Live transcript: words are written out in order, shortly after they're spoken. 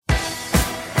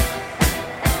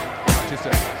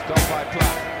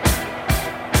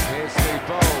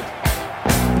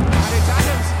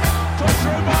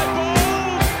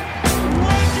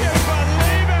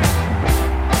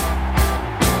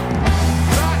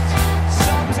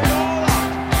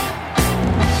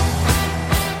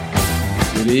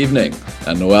Good evening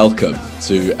and welcome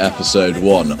to episode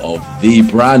 1 of the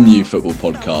brand new football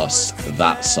podcast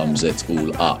that sums it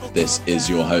all up. This is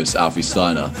your host Alfie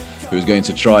Steiner, who is going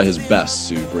to try his best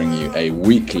to bring you a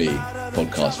weekly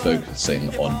podcast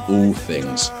focusing on all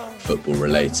things football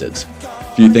related.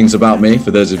 A few things about me,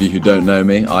 for those of you who don't know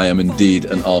me, I am indeed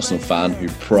an Arsenal fan who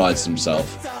prides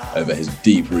himself over his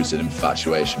deep-rooted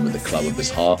infatuation with the club of his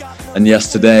heart. And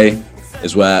yes, today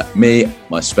is where me,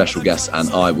 my special guest and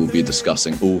I will be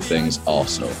discussing all things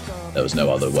Arsenal. There was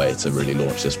no other way to really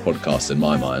launch this podcast in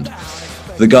my mind.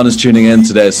 For the Gunners tuning in,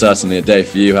 today is certainly a day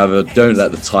for you. However, don't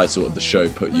let the title of the show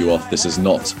put you off. This is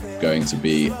not going to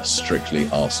be a strictly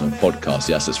Arsenal podcast.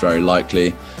 Yes, it's very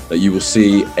likely that you will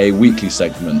see a weekly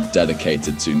segment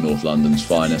dedicated to North London's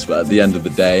finest, but at the end of the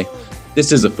day,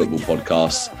 this is a football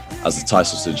podcast. As the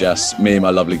title suggests, me,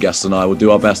 my lovely guests and I will do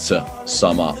our best to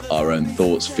sum up our own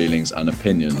thoughts, feelings and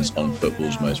opinions on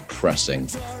football's most pressing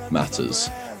matters.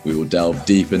 We will delve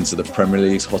deep into the Premier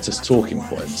League's hottest talking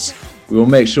points. We will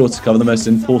make sure to cover the most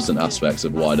important aspects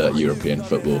of wider European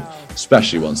football,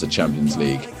 especially once the Champions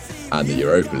League and the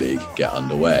Europa League get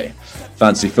underway.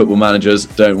 Fancy football managers,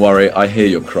 don't worry, I hear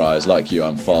your cries. Like you,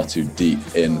 I'm far too deep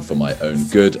in for my own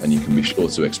good, and you can be sure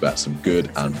to expect some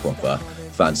good and proper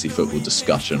fancy football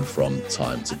discussion from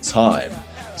time to time.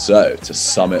 So, to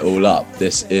sum it all up,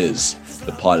 this is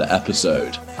the pilot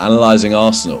episode, analysing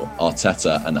Arsenal,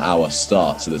 Arteta and our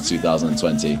start to the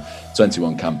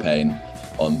 2020-21 campaign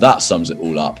on That Sums It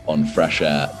All Up on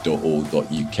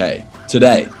freshair.org.uk.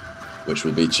 Today, which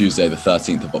will be Tuesday the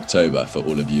 13th of October for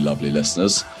all of you lovely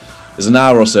listeners, is an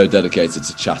hour or so dedicated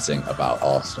to chatting about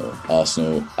Arsenal.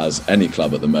 Arsenal as any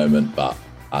club at the moment, but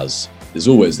as is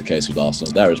always the case with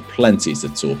Arsenal, there is plenty to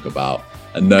talk about.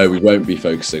 And no, we won't be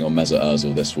focusing on Mesut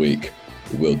Ozil this week.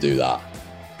 We will do that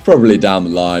probably down the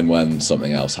line when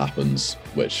something else happens,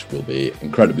 which will be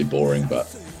incredibly boring, but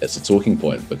it's a talking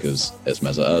point because it's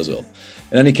Mesut Ozil.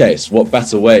 In any case, what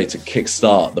better way to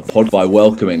kickstart the pod by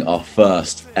welcoming our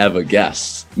first ever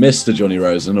guest, Mr. Johnny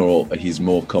Rosen, or he's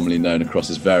more commonly known across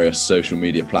his various social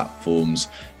media platforms.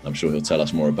 I'm sure he'll tell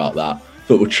us more about that.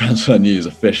 Football Transfer News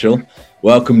official.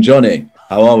 Welcome, Johnny.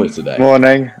 How are we today?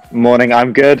 Morning.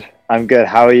 I'm good.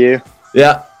 How are you?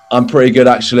 Yeah, I'm pretty good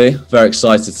actually. Very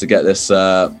excited to get this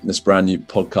brand new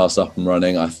podcast up and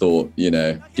running. I thought,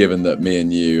 given that me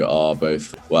and you are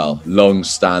both,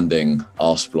 long-standing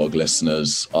Arseblog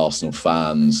listeners, Arsenal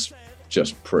fans,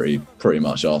 just pretty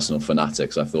much Arsenal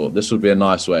fanatics, I thought this would be a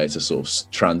nice way to sort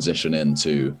of transition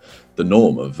into the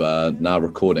norm of now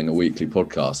recording a weekly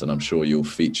podcast, and I'm sure you'll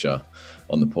feature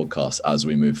on the podcast as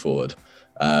we move forward.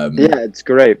 It's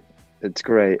great.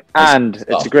 And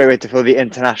it's a great way to fill the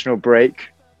international break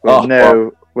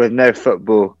with no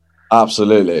football.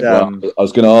 Absolutely. I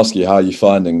was going to ask you, how are you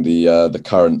finding the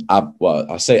current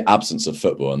I say absence of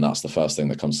football, and that's the first thing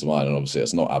that comes to mind, and obviously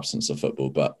it's not absence of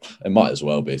football, but it might as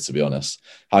well be, to be honest.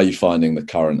 How are you finding the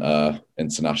current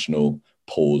international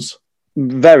pause?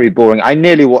 Very boring. I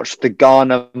nearly watched the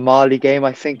Ghana-Mali game,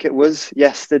 I think it was,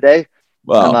 yesterday.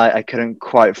 Well, and I couldn't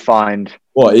quite find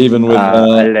even with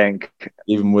a link.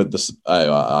 Even with this,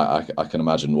 I can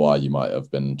imagine why you might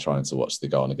have been trying to watch the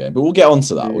Ghana game, but we'll get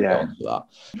onto that. Get onto that.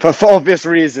 For obvious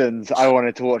reasons, I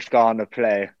wanted to watch Ghana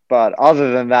play, but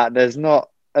other than that, there's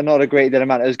not a great deal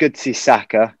amount. It was good to see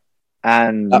Saka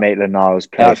and Maitland-Niles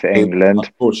play for England.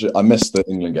 Unfortunately, I missed the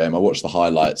England game. I watched the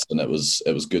highlights, and it was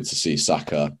good to see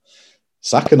Saka.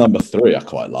 Saka number 3, I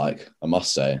quite like, I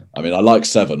must say. I mean, I like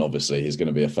 7, obviously. He's going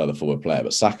to be a further forward player.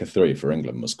 But Saka 3 for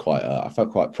England was I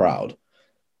felt quite proud.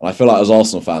 And I feel like as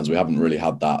Arsenal fans, we haven't really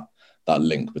had that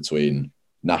link between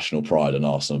national pride and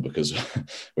Arsenal because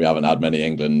we haven't had many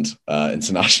England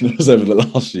internationals over the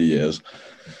last few years.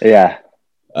 Yeah.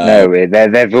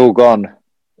 They've all gone.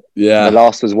 Yeah. The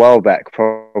last was Welbeck,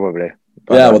 probably.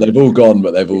 But, they've all gone,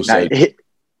 but they've also,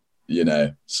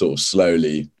 sort of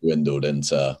slowly dwindled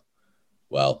into...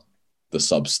 the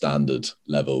substandard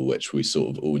level, which we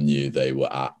sort of all knew they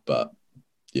were at, but,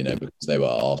 because they were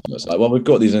Arsenal. It's like, we've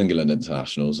got these England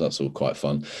internationals. That's all quite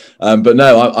fun. But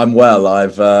no, I'm well. I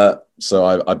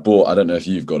bought, I don't know if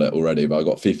you've got it already, but I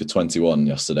got FIFA 21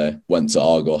 yesterday. Went to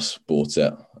Argos, bought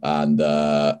it, and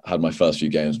had my first few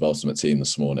games of Ultimate Team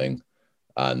this morning.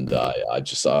 And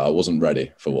I wasn't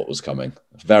ready for what was coming.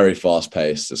 Very fast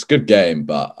paced. It's a good game,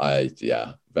 but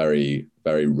very,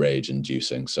 very rage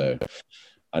inducing. So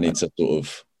I need to sort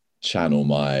of channel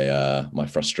my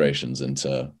frustrations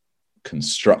into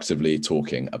constructively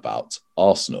talking about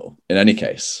Arsenal. In any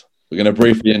case, we're going to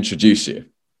briefly introduce you.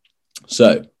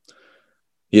 So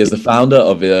he is the founder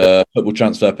of the Football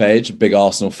Transfer Page, a big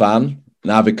Arsenal fan, an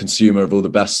avid consumer of all the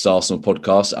best Arsenal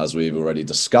podcasts, as we've already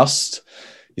discussed.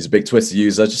 He's a big Twitter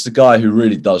user, just a guy who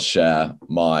really does share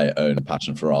my own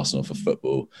passion for Arsenal, for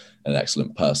football, an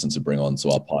excellent person to bring on to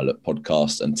our pilot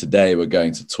podcast. And today we're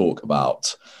going to talk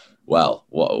about, well,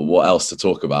 what else to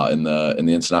talk about in the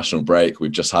international break?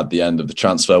 We've just had the end of the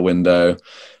transfer window,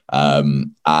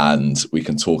 and we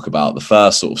can talk about the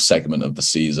first sort of segment of the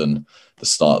season, the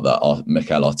start that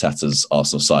Mikel Arteta's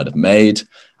Arsenal side have made,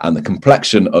 and the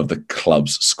complexion of the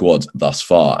club's squad thus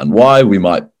far, and why we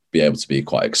might be able to be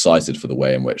quite excited for the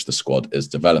way in which the squad is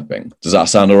developing. Does that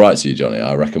sound all right to you, Johnny?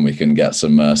 I reckon we can get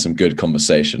some good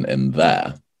conversation in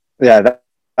there. Yeah,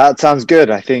 that sounds good.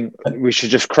 I think we should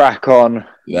just crack on.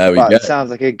 There we go. It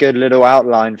sounds like a good little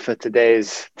outline for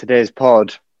today's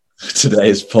pod.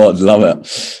 Today's pod, love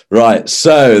it. Right,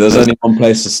 so there's only one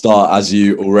place to start, as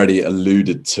you already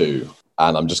alluded to.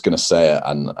 And I'm just going to say it,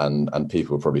 and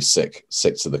people are probably sick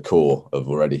to the core of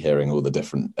already hearing all the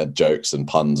different jokes and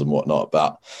puns and whatnot.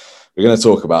 But we're going to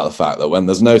talk about the fact that when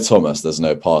there's no Thomas, there's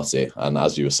no party. And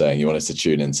as you were saying, you wanted to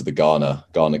tune into the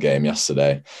Ghana game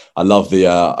yesterday. I love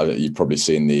the you've probably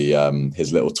seen the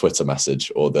his little Twitter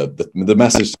message, or the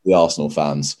message to the Arsenal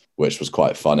fans, which was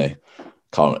quite funny.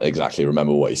 Can't exactly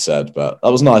remember what he said, but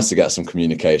that was nice to get some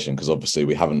communication, because obviously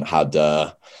we haven't had.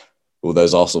 All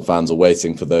those Arsenal fans are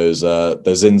waiting for those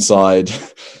inside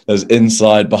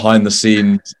behind the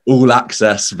scenes all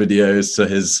access videos to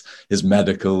his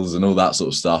medicals and all that sort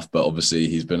of stuff. But obviously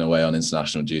he's been away on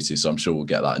international duty, so I'm sure we'll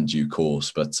get that in due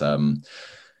course. But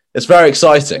it's very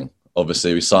exciting.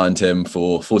 Obviously, we signed him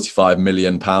for £45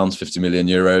 million, €50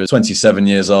 million. 27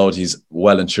 years old. He's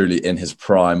well and truly in his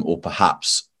prime, or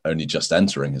perhaps only just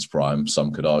entering his prime, some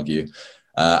could argue.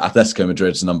 Atletico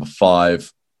Madrid's number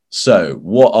 5. So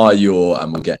what are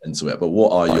and we'll get into it, but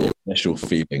what are your initial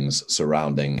feelings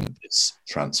surrounding this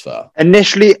transfer?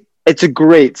 Initially, it's a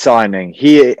great signing.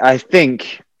 I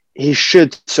think he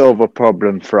should solve a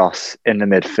problem for us in the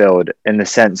midfield, in the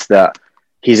sense that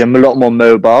he's a lot more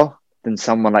mobile than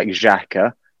someone like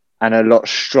Xhaka, and a lot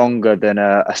stronger than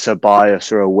a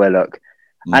Ceballos or a Willock.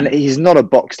 And he's not a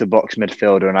box-to-box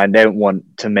midfielder, and I don't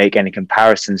want to make any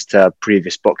comparisons to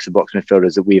previous box-to-box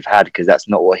midfielders that we've had, because that's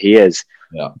not what he is.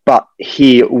 Yeah. But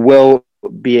he will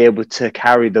be able to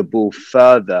carry the ball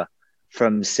further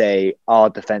from, say, our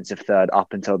defensive third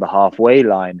up until the halfway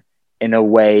line in a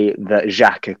way that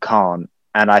Xhaka can't.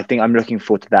 And I think I'm looking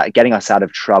forward to that, getting us out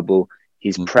of trouble.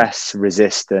 He's press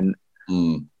resistant.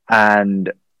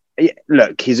 And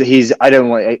look, he's I don't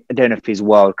know if he's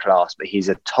world class, but he's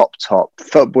a top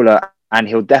footballer, and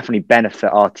he'll definitely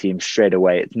benefit our team straight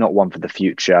away. It's not one for the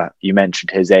future. You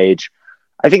mentioned his age.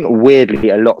 I think weirdly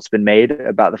a lot's been made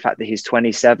about the fact that he's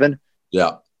 27.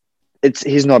 Yeah.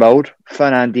 He's not old.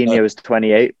 Fernandinho was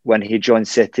 28 when he joined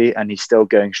City, and he's still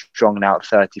going strong now at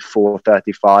 34,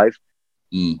 35.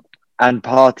 And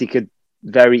Partey could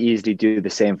very easily do the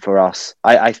same for us.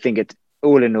 I think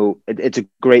all in all, it's a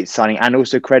great signing, and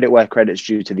also credit where credit's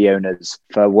due to the owners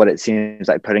for what it seems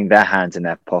like putting their hands in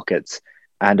their pockets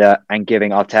and giving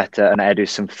Arteta and Edu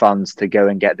some funds to go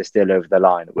and get this deal over the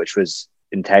line, which was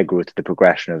integral to the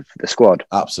progression of the squad.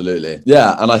 Absolutely.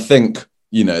 Yeah. And I think,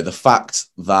 the fact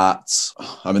that,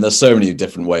 there's so many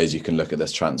different ways you can look at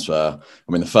this transfer.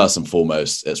 The first and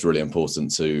foremost, it's really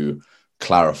important to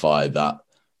clarify that,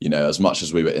 as much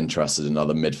as we were interested in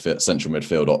other central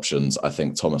midfield options, I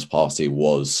think Thomas Partey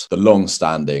was the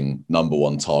long-standing number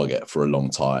one target for a long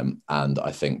time. And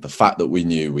I think the fact that we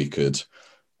knew we could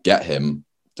get him,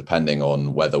 depending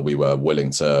on whether we were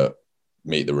willing to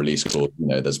meet the release clause,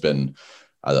 there's been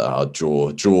I'll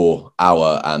draw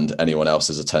our and anyone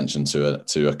else's attention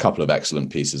to a couple of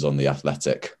excellent pieces on The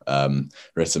Athletic,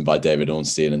 written by David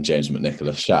Ornstein and James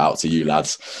McNicholas. Shout out to you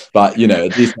lads. But,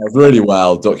 it details really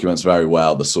well, documents very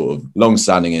well the sort of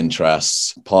long-standing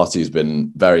interests. Partey's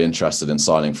been very interested in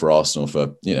signing for Arsenal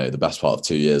for, the best part of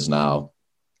 2 years now.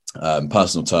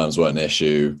 Personal terms weren't an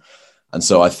issue. And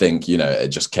so I think, it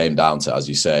just came down to, as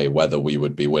you say, whether we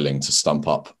would be willing to stump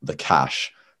up the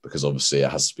cash, because obviously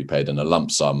it has to be paid in a lump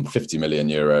sum, €50 million,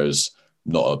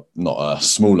 not a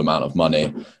small amount of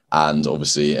money. And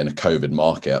obviously in a COVID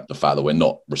market, the fact that we're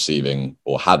not receiving,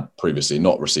 or had previously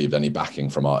not received, any backing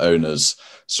from our owners,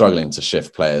 struggling to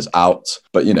shift players out.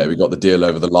 But, we got the deal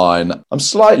over the line. I'm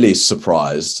slightly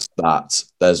surprised that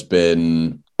there's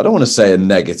been, I don't want to say a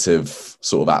negative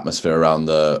sort of atmosphere around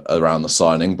the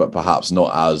signing, but perhaps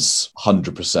not as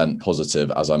 100%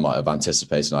 positive as I might have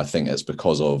anticipated. And I think it's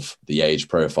because of the age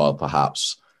profile,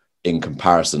 perhaps, in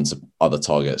comparison to other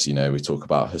targets. We talk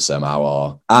about Houssem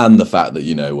Aouar, and the fact that,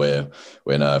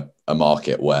 we're in a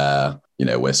market where,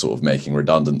 we're sort of making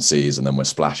redundancies and then we're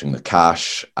splashing the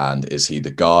cash. And is he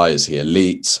the guy? Is he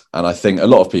elite? And I think a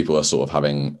lot of people are sort of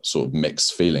having sort of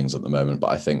mixed feelings at the moment.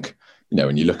 But I think,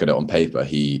 when you look at it on paper,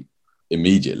 he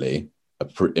immediately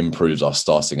improves our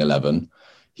starting 11.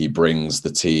 He brings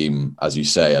the team, as you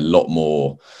say, a lot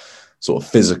more sort of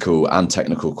physical and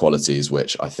technical qualities,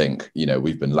 which I think,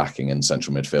 we've been lacking in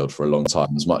central midfield for a long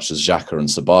time. As much as Xhaka and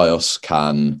Ceballos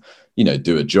can,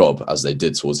 do a job as they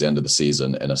did towards the end of the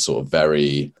season in a sort of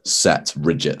very set,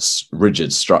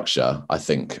 rigid structure, I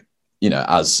think,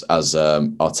 as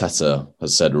Arteta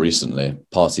has said recently,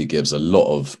 Partey gives a lot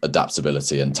of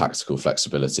adaptability and tactical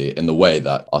flexibility in the way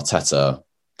that Arteta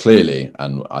clearly,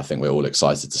 and I think we're all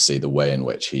excited to see the way in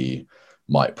which he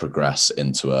might progress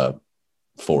into a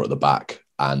 4 at the back.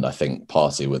 And I think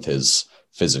Partey, with his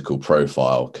physical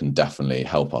profile, can definitely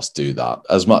help us do that.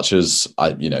 As much as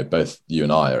both you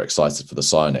and I are excited for the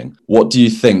signing, what do you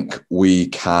think we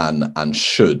can and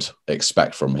should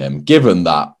expect from him, given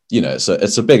that,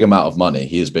 it's a big amount of money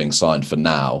he is being signed for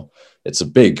now? It's a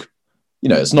big,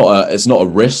 it's not a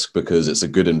risk because it's a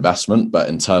good investment, but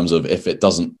in terms of if it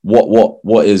doesn't,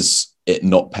 what is it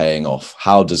not paying off?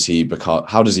 How does he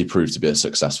prove to be a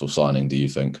successful signing, do you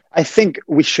think? I think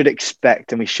we should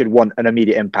expect and we should want an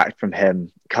immediate impact from him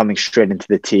coming straight into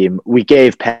the team. We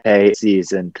gave Pepe a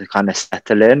season to kind of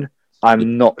settle in.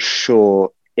 I'm not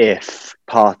sure if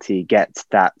Partey gets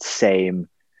that same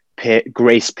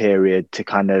grace period to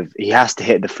kind of, he has to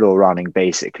hit the floor running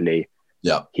basically.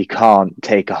 Yeah. He can't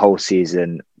take a whole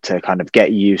season to kind of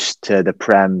get used to the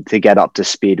Prem, to get up to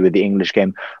speed with the English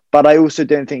game. But I also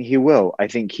don't think he will. I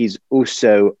think he's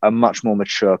also a much more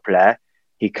mature player.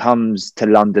 He comes to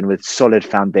London with solid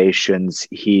foundations.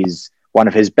 He's one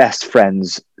of his best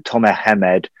friends, Tomer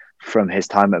Hemed, from his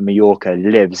time at Mallorca,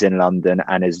 lives in London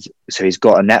so he's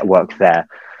got a network there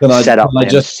set up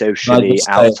socially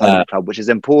outside the club, which is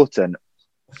important.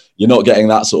 You're not getting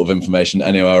that sort of information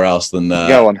anywhere else than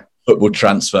Go on. Football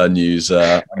Transfer News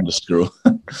underscore.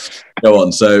 Go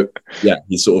on. So, yeah,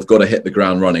 he's sort of got to hit the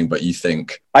ground running, but you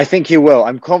think? I think he will.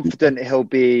 I'm confident he'll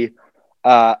be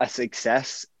a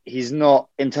success. He's not,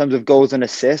 in terms of goals and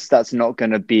assists, that's not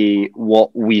going to be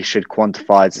what we should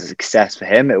quantify as a success for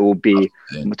him. It will be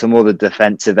to more the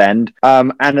defensive end.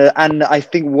 And I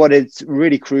think what is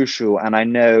really crucial, and I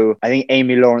think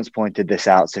Amy Lawrence pointed this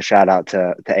out, so shout out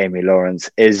to Amy Lawrence,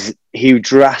 is he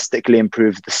drastically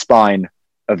improved the spine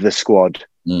of the squad,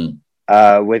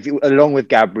 along with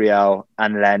Gabriel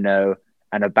and Leno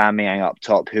and Aubameyang up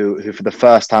top, who for the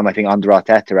first time I think under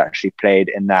Arteta actually played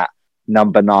in that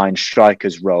number 9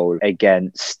 striker's role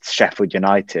against Sheffield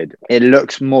United. It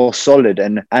looks more solid,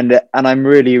 and I'm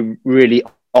really, really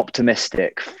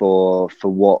optimistic for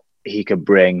what he could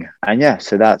bring. And yeah,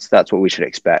 so that's what we should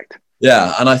expect.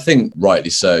 Yeah, and I think rightly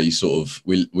so.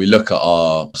 We look at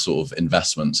our sort of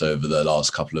investments over the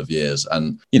last couple of years,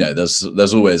 and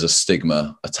there's always a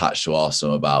stigma attached to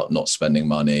Arsenal about not spending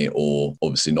money or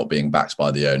obviously not being backed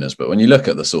by the owners. But when you look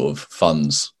at the sort of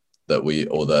funds that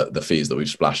the fees that we've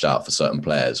splashed out for certain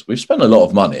players, we've spent a lot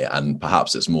of money, and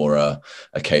perhaps it's more a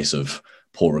case of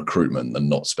poor recruitment than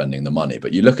not spending the money.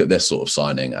 But you look at this sort of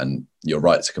signing, and you're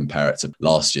right to compare it to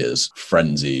last year's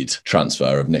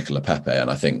transfer of Nicola Pepe.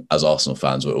 And I think as Arsenal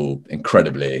fans, were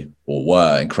incredibly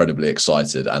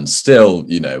excited, and still,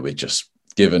 we're just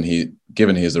given he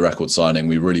is the record signing,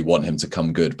 we really want him to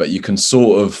come good. But you can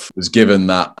sort of was given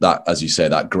that as you say,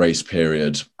 that grace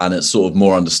period, and it's sort of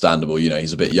more understandable.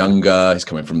 He's a bit younger. He's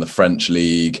coming from the French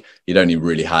league. He'd only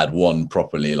really had one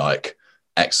properly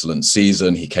excellent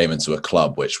season. He came into a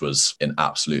club which was in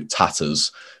absolute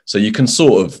tatters. So you can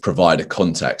sort of provide a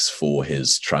context for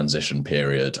his transition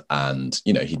period. And,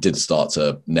 he did start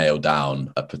to nail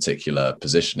down a particular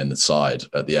position in the side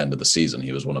at the end of the season.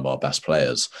 He was one of our best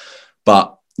players.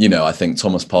 But, I think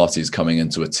Thomas Partey is coming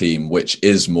into a team which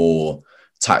is more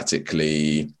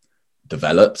tactically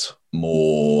developed,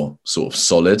 more sort of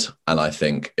solid, and I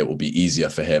think it will be easier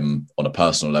for him on a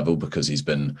personal level because he's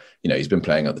been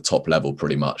playing at the top level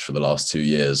pretty much for the last 2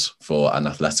 years for an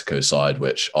Atletico side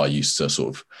which are used to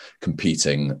sort of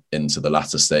competing into the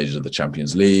latter stages of the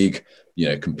Champions League,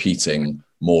 competing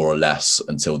more or less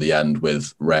until the end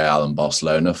with Real and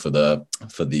Barcelona for the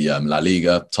La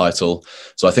Liga title.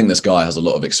 So I think this guy has a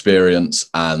lot of experience,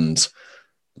 and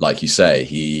like you say,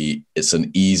 it's an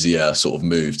easier sort of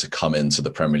move to come into the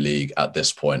Premier League at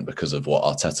this point because of what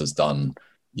Arteta's done,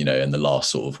 in the last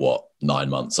sort of 9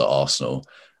 months at Arsenal.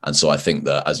 And so I think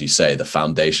that, as you say, the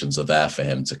foundations are there for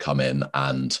him to come in,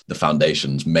 and the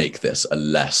foundations make this a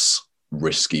less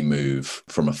risky move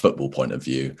from a football point of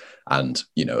view. And,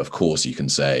 of course you can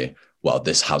say, well,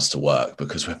 this has to work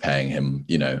because we're paying him,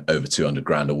 over 200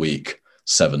 grand a week.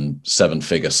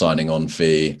 seven-figure signing on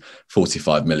fee,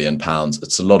 £45 million.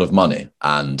 It's a lot of money.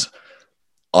 And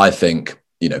I think,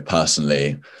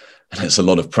 personally, and it's a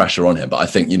lot of pressure on him, but I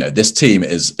think, this team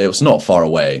it was not far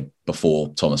away before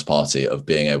Thomas Partey of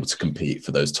being able to compete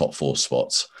for those top 4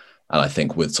 spots. And I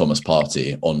think with Thomas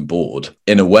Partey on board,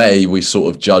 in a way, we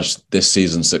sort of judged this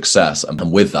season's success.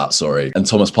 And with that, and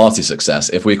Thomas Partey's success,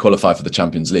 if we qualify for the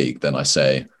Champions League, then I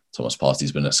say Thomas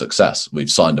Partey's been a success. We've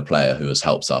signed a player who has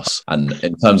helped us. And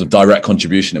in terms of direct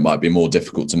contribution, it might be more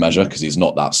difficult to measure because he's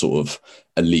not that sort of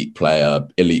elite player,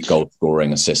 elite goal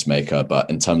scoring, assist maker. But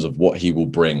in terms of what he will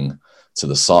bring to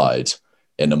the side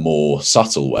in a more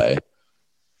subtle way,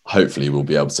 hopefully we'll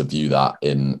be able to view that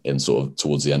in sort of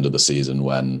towards the end of the season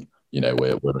when,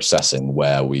 we're assessing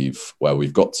where we've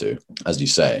got to. As you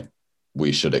say,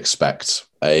 we should expect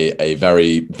a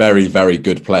very, very, very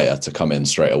good player to come in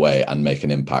straight away and make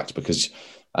an impact because,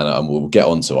 and we'll get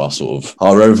onto our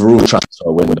overall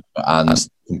transfer window and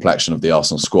complexion of the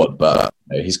Arsenal squad. But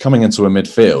he's coming into a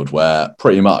midfield where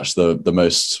pretty much the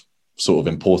most sort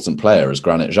of important player is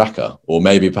Granit Xhaka, or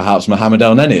maybe perhaps Mohamed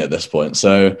El Neni at this point.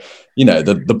 So,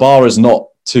 the bar is not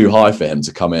too high for him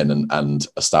to come in and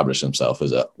establish himself,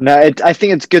 is it? No, I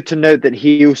think it's good to note that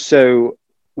he also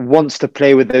wants to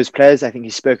play with those players. I think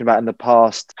he's spoken about in the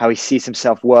past how he sees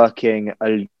himself working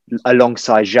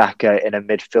alongside Xhaka in a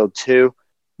midfield too.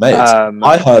 Mate,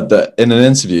 I heard that in an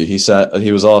interview, he said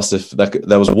he was asked if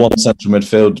there was one central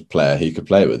midfield player he could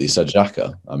play with. He said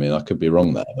Xhaka. I mean, I could be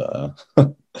wrong there,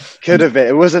 but could have been.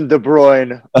 It wasn't De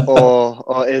Bruyne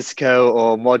or Isco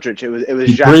or Modric. It was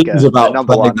he Xhaka. Dreams about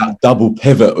playing that double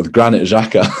pivot with Granit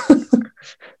Xhaka.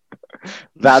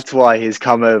 That's why he's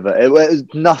come over. It was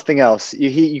nothing else.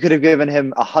 You could have given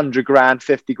him 100 grand,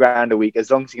 50 grand a week.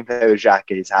 As long as he can play with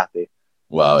Xhaka, he's happy.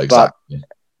 Well, exactly.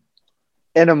 But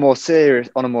on a more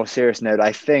serious note,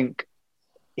 I think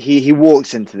he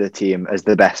walks into the team as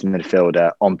the best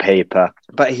midfielder on paper.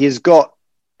 But he's got,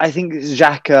 I think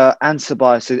Xhaka and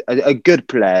Ceballos are good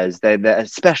players. They're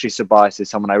especially Ceballos is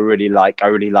someone I really like. I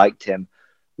really liked him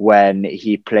when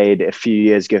he played a few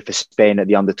years ago for Spain at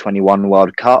the Under-21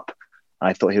 World Cup.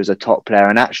 I thought he was a top player.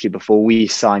 And actually, before we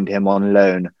signed him on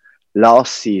loan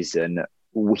last season,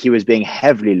 he was being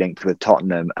heavily linked with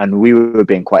Tottenham, and we were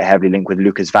being quite heavily linked with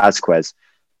Lucas Vazquez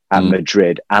at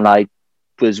Madrid. And I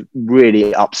was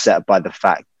really upset by the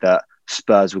fact that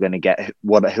Spurs were going to get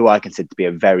who I consider to be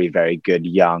a very, very good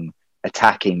young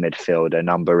attacking midfielder,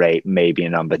 number 8, maybe a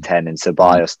number 10 in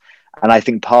Ceballos. And I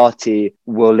think Partey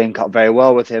will link up very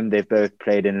well with him. They've both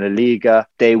played in La Liga.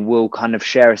 They will kind of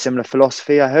share a similar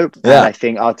philosophy, I hope. Yeah. And I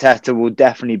think Arteta will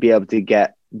definitely be able to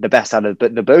get the best out of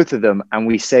the both of them. And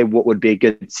we say what would be a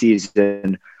good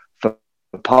season for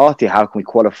Partey. How can we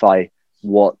qualify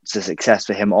what's a success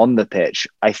for him on the pitch?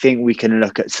 I think we can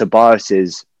look at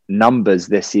Ceballos' numbers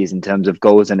this season in terms of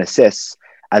goals and assists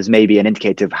as maybe an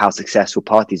indicator of how successful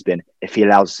Partey's been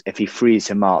if he frees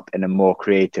him up in a more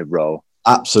creative role.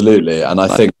 Absolutely. And I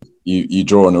think you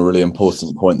draw on a really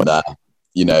important point there.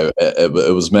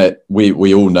 It was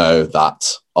we all know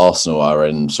that Arsenal are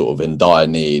in dire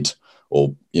need,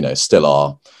 or still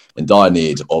are in dire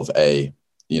need of a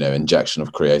injection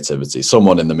of creativity,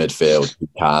 someone in the midfield who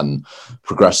can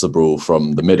progress the ball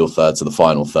from the middle third to the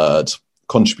final third,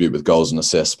 contribute with goals and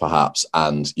assists perhaps.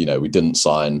 And we didn't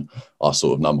sign our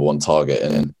sort of number one target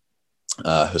in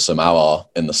Houssam Aouar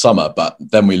in the summer, but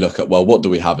then we look at, well, what do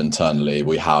we have internally?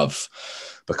 We have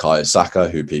Bukayo Saka,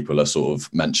 who people are sort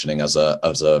of mentioning as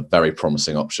a very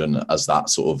promising option as that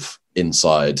sort of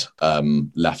inside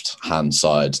left hand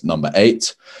side number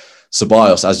 8.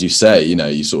 Ceballos, as you say,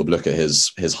 you sort of look at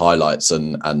his highlights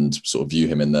and sort of view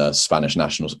him in the Spanish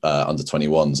national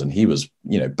under-21s, and he was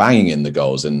banging in the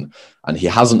goals, and he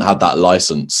hasn't had that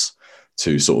license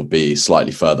to sort of be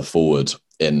slightly further forward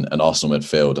in an Arsenal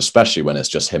midfield, especially when it's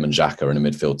just him and Xhaka in a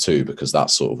midfield too, because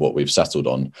that's sort of what we've settled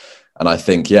on. And I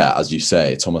think, as you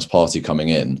say, Thomas Partey coming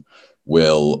in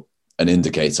an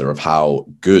indicator of how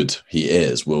good he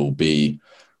is will be,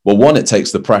 well, one, it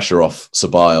takes the pressure off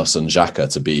Ceballos and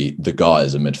Xhaka to be the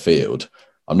guys in midfield.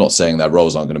 I'm not saying their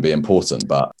roles aren't going to be important,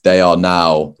 but they are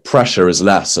now, pressure is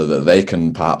less so that they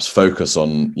can perhaps focus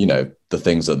on, the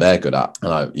things that they're good at.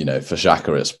 And, for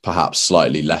Xhaka, it's perhaps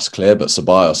slightly less clear, but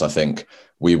Ceballos, I think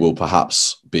we will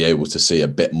perhaps be able to see a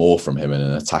bit more from him in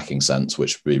an attacking sense,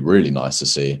 which would be really nice to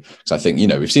see. Because I think,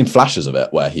 we've seen flashes of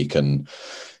it where he can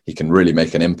really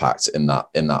make an impact in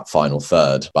that final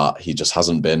third, but he just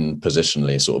hasn't been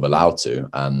positionally sort of allowed to.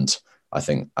 And I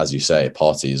think, as you say,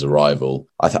 Partey's arrival,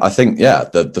 I think,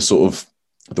 the sort of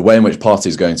the way in which Partey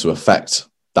is going to affect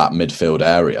that midfield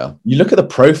area. You look at the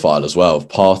profile as well of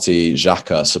Partey,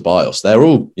 Xhaka, Ceballos. They're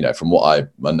all, from what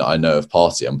I know of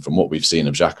Partey and from what we've seen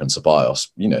of Xhaka and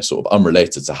Ceballos, sort of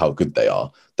unrelated to how good they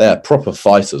are. They're proper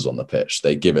fighters on the pitch.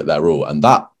 They give it their all. And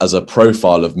that, as a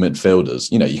profile of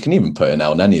midfielders, you can even put in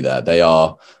El Neni there. They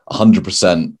are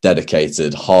 100%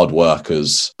 dedicated, hard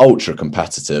workers, ultra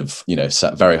competitive,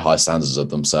 set very high standards of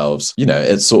themselves.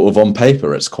 It's sort of on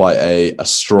paper, it's quite a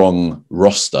strong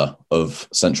roster of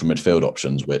central midfield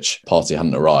options, which Partey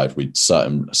hadn't arrived. We'd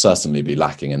certainly be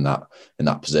lacking in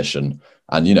that position.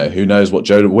 And, who knows what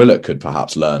Joe Willock could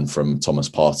perhaps learn from Thomas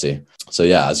Partey. So,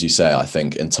 yeah, as you say, I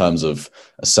think in terms of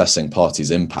assessing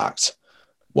Partey's impact,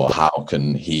 well, how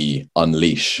can he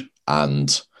unleash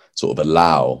and sort of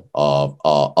allow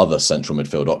our other central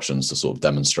midfield options to sort of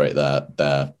demonstrate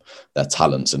their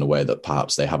talents in a way that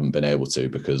perhaps they haven't been able to,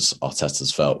 because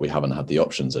Arteta's felt we haven't had the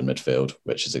options in midfield,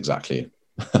 which is exactly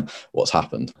what's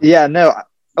happened. Yeah, no.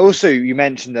 Also, you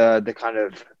mentioned the kind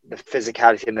of the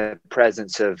physicality and the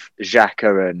presence of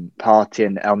Xhaka and Partey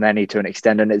and El Neni to an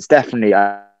extent, and it's definitely,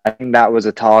 I think that was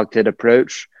a targeted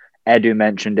approach. Edu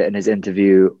mentioned it in his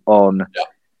interview on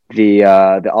the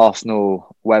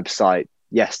Arsenal website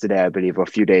yesterday, I believe, or a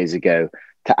few days ago,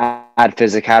 to add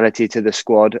physicality to the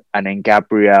squad. And then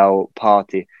Gabriel,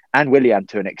 Partey, and Willian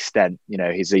to an extent,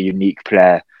 he's a unique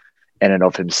player in and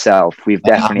of himself. We've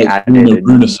definitely added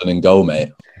Runarsson in goal,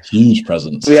 mate. Huge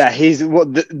presence. Yeah, he's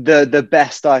the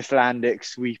best Icelandic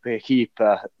sweeper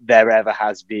keeper there ever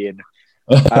has been.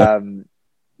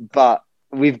 But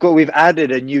we've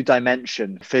added a new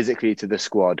dimension physically to the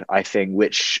squad, I think,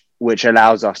 which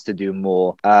allows us to do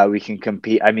more. We can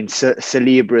compete. I mean,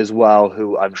 Saliba as well,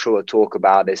 who I'm sure we'll talk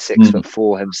about, is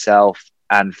 6'4" himself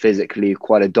and physically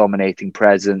quite a dominating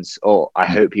presence, or I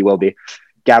hope he will be.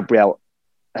 Gabriel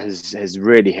has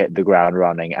really hit the ground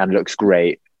running and looks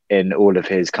great in all of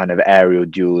his kind of aerial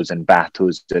duels and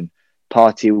battles, and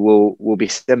Partey will be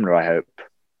similar, I hope.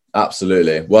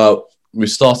 Absolutely. Well, we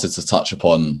started to touch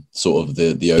upon sort of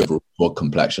the overall squad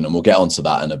complexion, and we'll get onto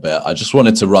that in a bit. I just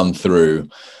wanted to run through,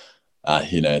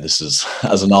 this is,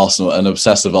 as an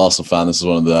obsessive Arsenal fan, this is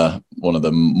one of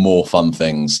the more fun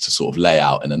things to sort of lay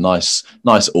out in a nice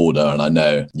order. And I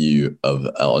know you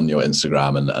on your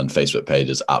Instagram and Facebook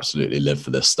pages absolutely live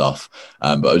for this stuff.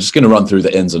 But I'm just going to run through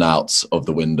the ins and outs of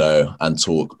the window and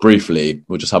talk briefly.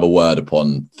 We'll just have a word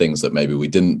upon things that maybe we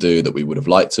didn't do that we would have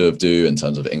liked to have do in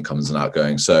terms of incomes and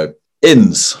outgoings. So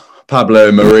ins,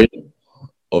 Pablo Mari,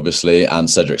 obviously, and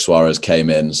Cedric Suarez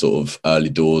came in sort of early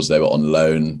doors. They were on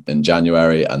loan in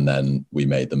January, and then we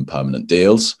made them permanent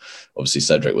deals. Obviously,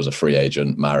 Cedric was a free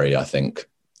agent. Mari, I think,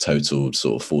 totaled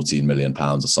sort of £14 million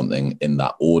or something in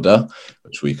that order,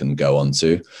 which we can go on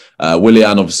to.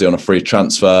 Willian, obviously, on a free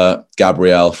transfer.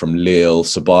 Gabriel from Lille.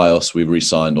 Ceballos, we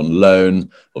re-signed on loan.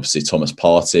 Obviously, Thomas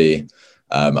Partey.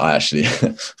 I actually,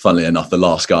 funnily enough, the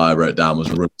last guy I wrote down was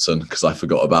Runarsson because I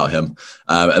forgot about him.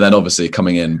 And then obviously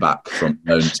coming in back from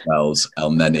loan spells,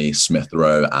 El Neni, Smith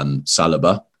Rowe and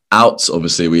Saliba. Out,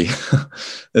 obviously,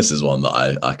 this is one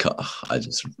that I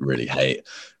just really hate.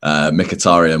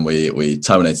 Mkhitaryan, we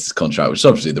terminated his contract, which is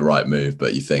obviously the right move,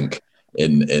 but you think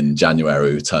in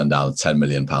January we turned down a £10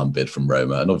 million bid from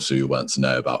Roma, and obviously we weren't to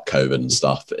know about COVID and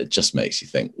stuff. It just makes you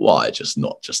think, why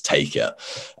not just take it?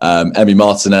 Emi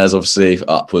Martinez, obviously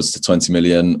upwards to 20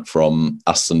 million from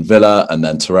Aston Villa, and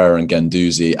then Torreira and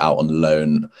Guendouzi out on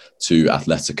loan to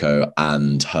Atletico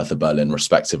and Hertha Berlin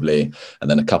respectively,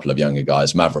 and then a couple of younger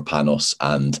guys, Mavropanos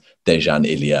and Dejan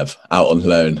Iliev, out on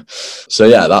loan. So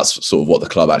yeah, that's sort of what the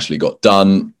club actually got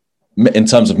done. In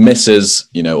terms of misses,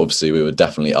 obviously we were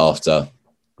definitely after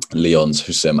Lyon's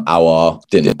Houssem Aouar.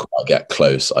 Didn't quite get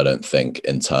close, I don't think,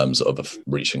 in terms of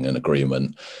reaching an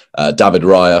agreement. David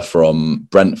Raya from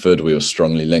Brentford, we were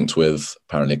strongly linked with.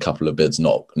 Apparently a couple of bids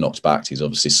knocked back. He's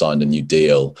obviously signed a new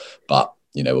deal, but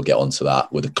we'll get onto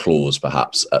that with a clause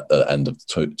perhaps at the end of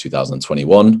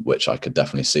 2021, which I could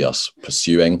definitely see us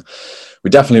pursuing. We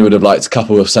definitely would have liked a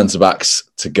couple of centre-backs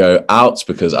to go out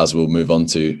because, as we'll move on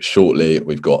to shortly,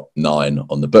 we've got 9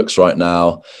 on the books right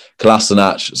now.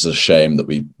 Kolasinac, it's a shame that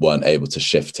we weren't able to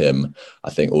shift him.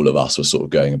 I think all of us were sort of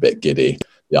going a bit giddy.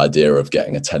 The idea of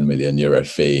getting a €10 million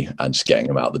fee and just getting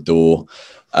him out the door.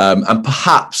 And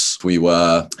perhaps we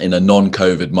were in a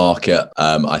non-COVID market.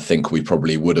 I think we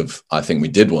probably would have, I think we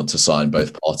did want to sign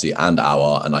both Partey and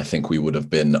Aouar, and I think we would have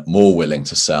been more willing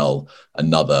to sell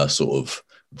another sort of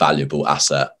valuable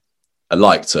asset,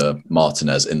 alike to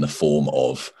Martinez, in the form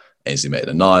of Ainsley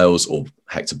Maitland-Niles or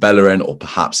Hector Bellerin or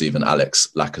perhaps even Alex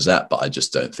Lacazette, but I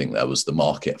just don't think there was the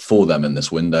market for them in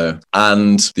this window.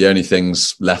 And the only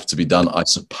things left to be done, I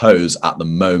suppose, at the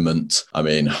moment, I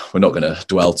mean, we're not going to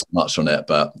dwell too much on it,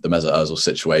 but the Mesut Ozil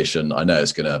situation, I know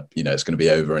it's going to be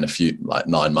over in a few, like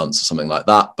 9 months or something like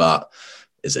that, but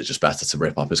is it just better to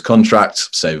rip up his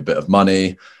contract, save a bit of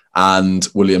money? And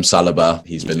William Saliba,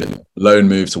 he's been loan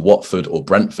move to Watford or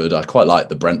Brentford. I quite like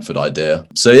the Brentford idea.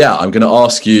 So yeah, I'm going to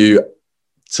ask you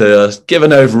to give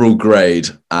an overall grade,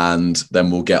 and then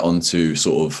we'll get on to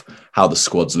sort of how the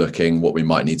squad's looking, what we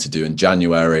might need to do in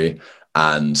January,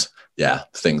 and yeah,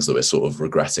 things that we're sort of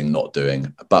regretting not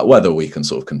doing. But whether we can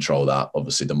sort of control that,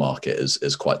 obviously the market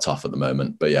is quite tough at the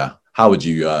moment. But yeah, how would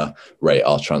you rate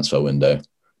our transfer window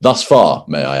thus far,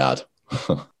 may I add?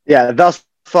 Yeah, thus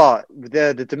far,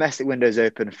 the domestic window is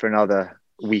open for another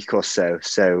week or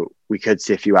so we could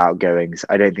see a few outgoings.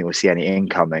 I don't think we'll see any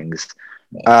incomings.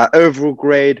 Overall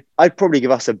grade, I'd probably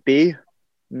give us a B,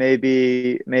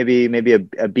 maybe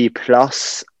a B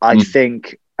plus. I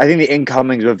think the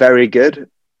incomings were very good.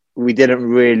 We didn't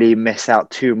really miss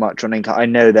out too much on income. I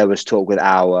know there was talk with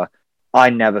Auer. I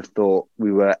never thought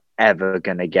we were ever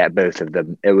going to get both of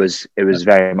them. It was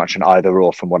very much an either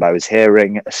or from what I was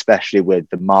hearing, especially with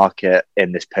the market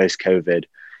in this post-COVID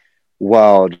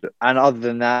world. And other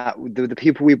than that, the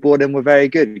people we brought in were very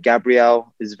good.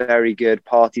 Gabriel is very good.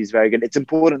 Partey is very good. It's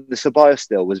important. The Ceballos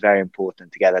still was very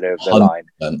important to get that over the 100%.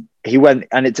 line.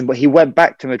 He went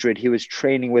back to Madrid. He was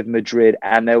training with Madrid,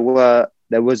 and there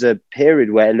was a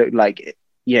period where it looked like,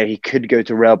 you know, he could go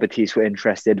to Real Betis, were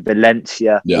interested.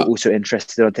 Valencia were also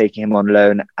interested on taking him on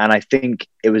loan. And I think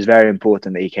it was very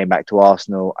important that he came back to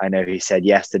Arsenal. I know he said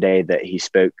yesterday that he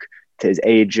spoke to his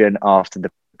agent after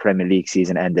the Premier League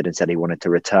season ended and said he wanted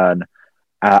to return.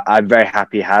 I'm very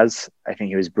happy he has. I think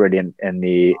he was brilliant in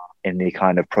the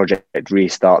kind of project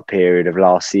restart period of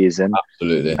last season.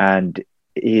 Absolutely. And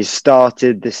he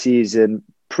started the season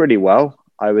pretty well,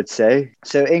 I would say.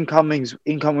 So incomings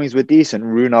were decent.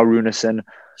 Runar Runarsson,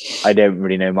 I don't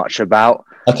really know much about.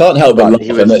 I can't help but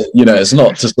laugh. You know, it's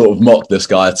not to sort of mock this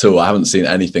guy at all. I haven't seen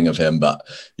anything of him, but,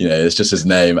 you know, it's just his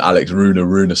name, Alex Runar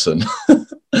Runarsson,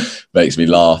 makes me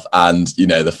laugh. And, you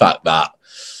know, the fact that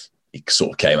he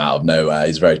sort of came out of nowhere,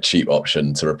 he's a very cheap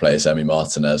option to replace Emi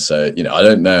Martinez. So, you know, I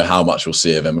don't know how much we'll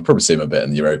see of him. We'll probably see him a bit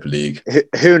in the Europa League.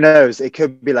 Who knows? It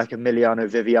could be like Emiliano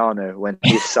Viviano when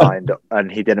he signed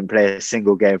and he didn't play a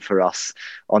single game for us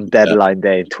on deadline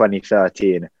day in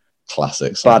 2013.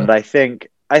 Classic. But I think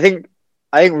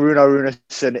Runar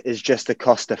Runarsson is just a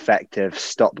cost-effective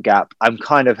stopgap. I'm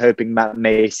kind of hoping Matt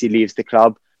Macy leaves the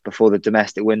club before the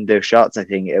domestic window shuts. I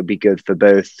think it would be good for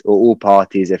both or all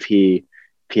parties if he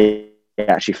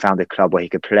actually found a club where he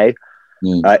could play.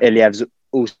 Iliev's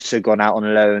also gone out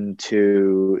on loan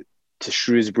to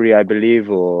Shrewsbury, I believe,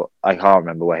 or I can't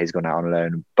remember where he's gone out on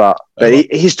loan. But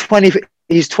he's 20.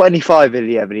 He's 25,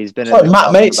 Iliev, and he's been in the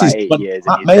Matt Macy's for about 8 years.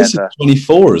 Matt Macy's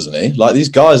 24, isn't he? Like, these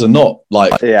guys are not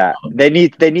like... Yeah, they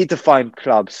need to find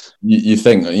clubs. You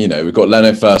think, you know, we've got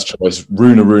Leno first choice,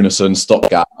 Runar Runarsson,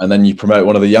 stopgap, and then you promote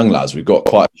one of the young lads. We've got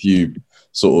quite a few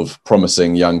sort of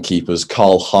promising young keepers.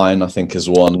 Karl Hein, I think, is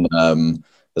one.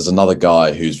 There's another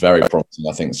guy who's very promising.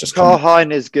 I think it's just... Karl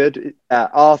Hein is good.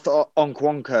 Arthur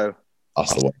Onkwonkwo.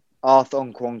 That's the one. Arthur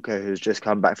Onkwonkwo, who's just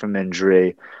come back from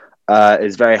injury.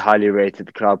 Is very highly rated at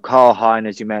the club. Karl Hein,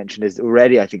 as you mentioned, is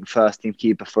already, I think, first team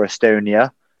keeper for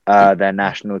Estonia, their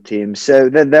national team. So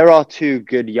there are two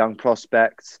good young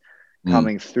prospects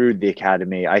coming through the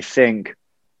academy. I think,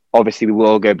 obviously, we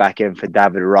will go back in for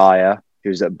David Raya,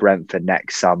 who's at Brentford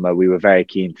next summer. We were very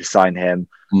keen to sign him,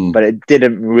 but it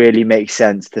didn't really make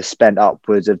sense to spend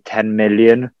upwards of 10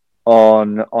 million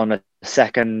on a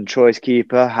second choice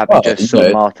keeper, having just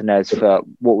sold Martinez for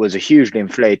what was a hugely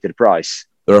inflated price.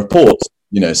 The reports,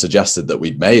 you know, suggested that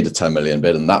we'd made a 10 million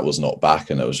bid and that was not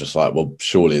back. And it was just like, well,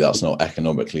 surely that's not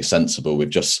economically sensible. We've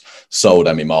just sold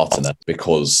Emi Martinez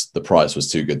because the price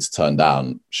was too good to turn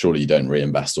down. Surely you don't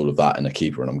reinvest all of that in a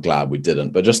keeper. And I'm glad we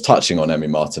didn't. But just touching on Emi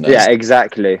Martinez. Yeah,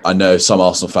 exactly. I know some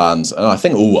Arsenal fans, and I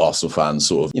think all Arsenal fans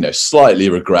sort of, you know, slightly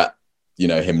regret, you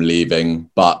know, him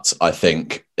leaving, but I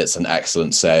think it's an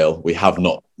excellent sale. We have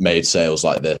not made sales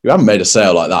like this. We haven't made a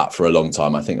sale like that for a long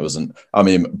time. I think it wasn't,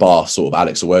 bar sort of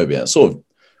Alex Iwobi. It's sort of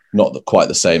not quite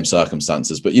the same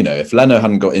circumstances, but, you know, if Leno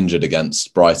hadn't got injured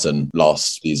against Brighton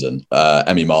last season,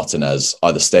 Emi Martinez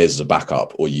either stays as a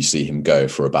backup or you see him go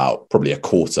for about probably a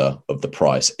quarter of the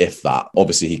price, if that.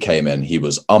 Obviously, he came in, he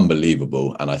was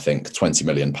unbelievable. And I think £20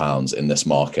 million in this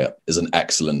market is an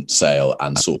excellent sale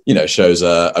and sort of, you know, shows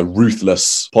a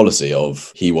ruthless policy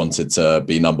of he wanted to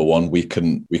be number one. We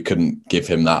couldn't give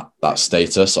him that that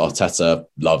status. Arteta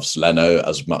loves Leno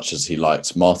as much as he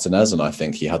liked Martinez, and I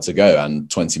think he had to go. And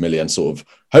 20 million sort of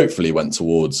hopefully went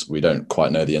towards, we don't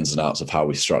quite know the ins and outs of how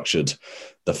we structured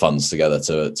the funds together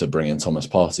to bring in Thomas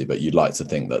Partey, but you'd like to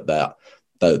think that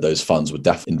those funds were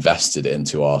definitely invested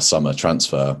into our summer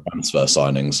transfer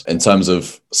signings. In terms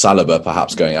of Saliba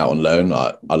perhaps going out on loan,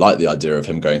 I like the idea of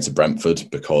him going to Brentford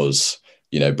because,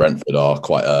 you know, Brentford are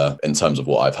quite in terms of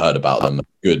what I've heard about them, a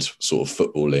good sort of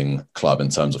footballing club in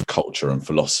terms of culture and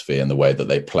philosophy and the way that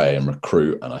they play and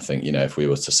recruit. And I think, you know, if we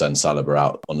were to send Saliba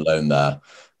out on loan there,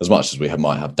 as much as we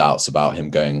might have doubts about him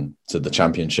going to the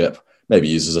Championship, maybe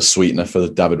use as a sweetener for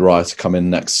David Raya to come in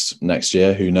next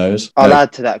year. Who knows? I'll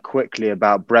add to that quickly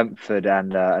about Brentford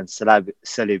and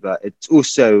Saliba. It's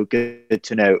also good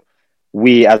to note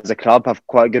we as a club have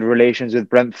quite good relations with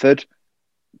Brentford.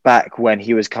 Back when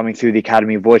he was coming through the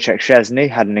academy, Wojciech Szczesny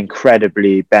had an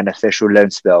incredibly beneficial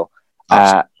loan spell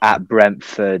at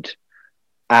Brentford.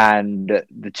 And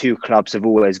the two clubs have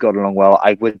always got along well.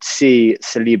 I would see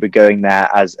Saliba going there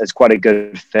as quite a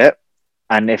good fit.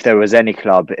 And if there was any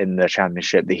club in the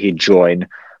Championship that he'd join,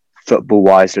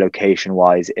 football-wise,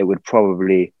 location-wise, it would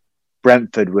probably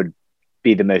Brentford would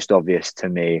be the most obvious to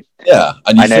me. Yeah,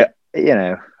 and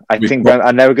I think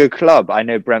and they're a good club. I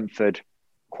know Brentford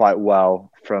quite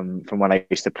well from when I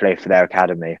used to play for their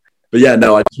academy. But yeah,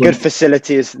 no, good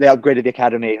facilities. They upgraded the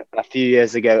academy a few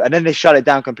years ago, and then they shut it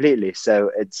down completely.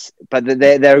 So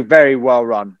they're a very well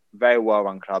run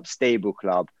club, stable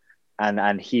club.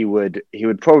 And he would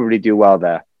probably do well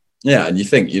there. Yeah, and you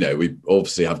think, you know, we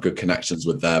obviously have good connections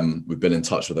with them. We've been in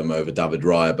touch with them over David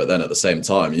Raya, but then at the same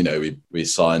time, you know, we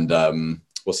signed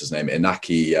what's his name,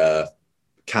 Inaki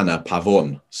Kana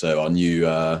Pavon, so our new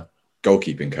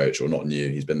goalkeeping coach, or not new.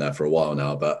 He's been there for a while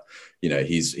now, but you know,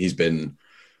 he's been,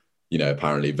 you know,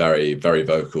 apparently very, very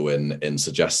vocal in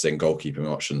suggesting goalkeeping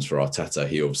options for Arteta.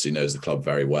 He obviously knows the club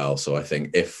very well. So I think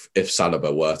if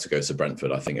Saliba were to go to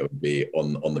Brentford, I think it would be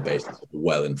on the basis of a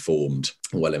well-informed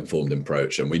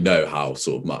approach. And we know how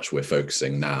sort of much we're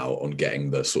focusing now on getting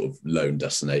the sort of loan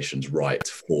destinations right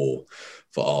for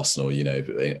Arsenal. You know,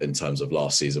 in terms of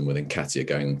last season with Nketiah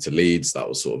going to Leeds, that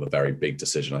was sort of a very big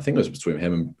decision. I think it was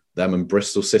between them and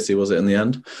Bristol City, was it, in the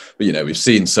end? But, you know, we've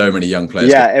seen so many young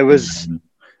players. Yeah, it was...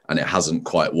 and it hasn't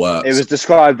quite worked. It was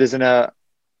described as an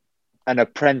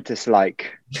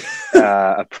apprentice-like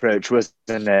approach, wasn't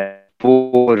it?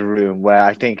 Boardroom where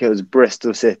I think it was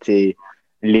Bristol City,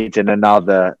 Leeds, and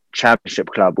another Championship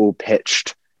club all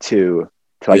pitched to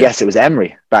I guess it was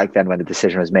Emery back then when the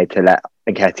decision was made to let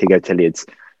Nketiah go to Leeds.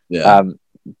 Yeah.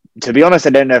 To be honest,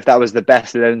 I don't know if that was the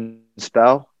best loan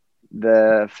spell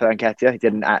for Nketiah. He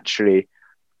didn't actually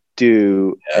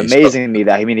do amazingly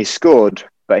there. I mean, he scored,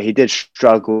 but he did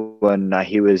struggle when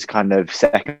he was kind of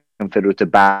second fiddle to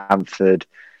Bamford,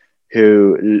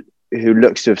 who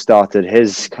looks to have started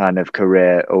his kind of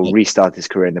career or restarted his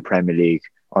career in the Premier League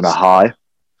on a high.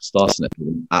 Starting it with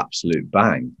an absolute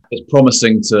bang. It's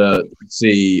promising to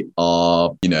see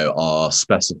our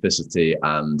specificity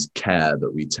and care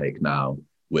that we take now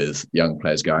with young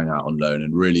players going out on loan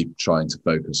and really trying to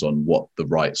focus on what the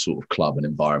right sort of club and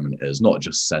environment is, not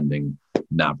just sending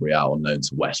Gnabry out on loan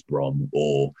to West Brom,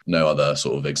 or no other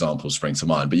sort of examples spring to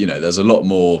mind. But, you know, there's a lot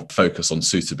more focus on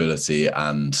suitability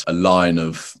and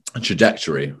a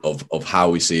trajectory of how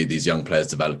we see these young players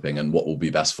developing and what will be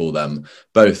best for them,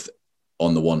 both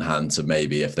on the one hand to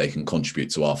maybe if they can contribute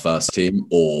to our first team,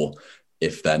 or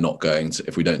if they're not going to,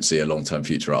 if we don't see a long-term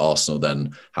future at Arsenal,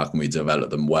 then how can we develop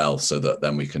them well so that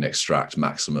then we can extract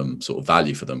maximum sort of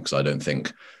value for them? Because I don't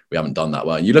think we haven't done that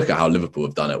well. And you look at how Liverpool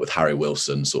have done it with Harry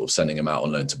Wilson, sort of sending him out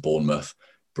on loan to Bournemouth.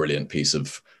 Brilliant piece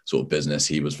of sort of business.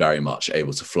 He was very much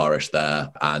able to flourish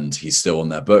there, and he's still on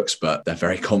their books, but they're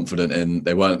very confident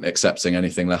they weren't accepting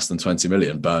anything less than 20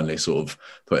 million. Burnley sort of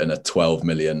put in a 12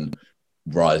 million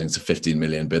rising to 15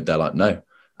 million bid. They're like, no.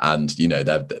 And, you know,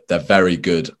 they're very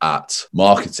good at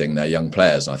marketing their young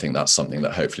players. And I think that's something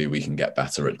that hopefully we can get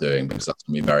better at doing, because that's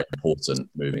going to be very important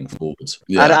moving forward.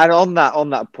 Yeah. And on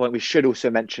that point, we should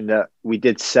also mention that we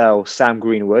did sell Sam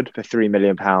Greenwood for £3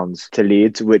 million to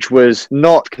Leeds, which was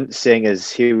not, seeing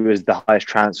as he was the highest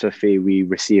transfer fee we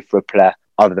received for a player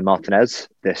other than Martinez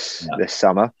this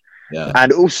summer. Yeah.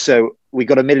 And also, we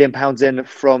got £1 million in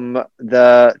from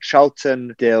the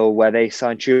Charlton deal where they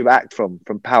signed Chuba from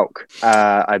PAOK.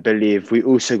 I believe we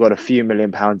also got a few £1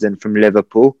 million in from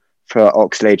Liverpool for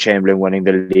Oxlade-Chamberlain winning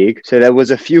the league. So there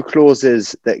was a few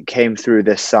clauses that came through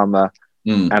this summer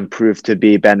and proved to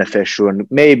be beneficial, and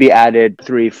maybe added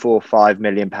 £3, £4, £5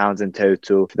 million in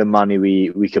total for the money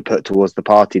we could put towards the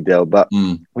Partey deal. But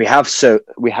we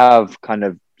have kind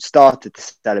of started to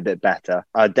sell a bit better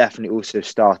are definitely also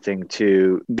starting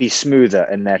to be smoother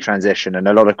in their transition. And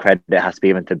a lot of credit has to be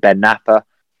given to Ben Napper,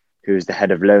 who's the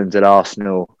head of loans at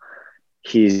Arsenal.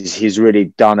 He's really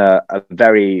done a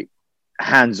very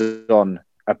hands-on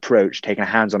approach, taken a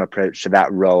hands-on approach to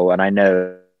that role. And I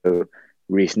know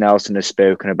Reiss Nelson has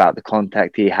spoken about the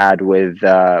contact he had with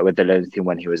the loans team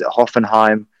when he was at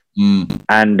Hoffenheim.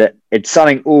 And it's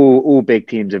something all big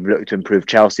teams have looked to improve.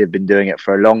 Chelsea have been doing it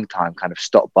for a long time, kind of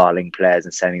stockpiling players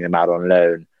and sending them out on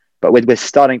loan. But we're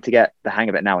starting to get the hang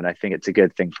of it now, and I think it's a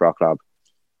good thing for our club.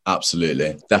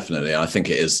 Absolutely, definitely. I think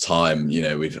it is time.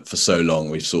 We've for so long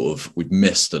we've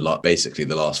missed a lot. Basically,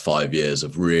 the last 5 years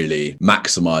of really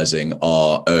maximising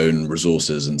our own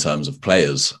resources in terms of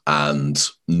players and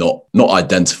not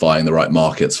identifying the right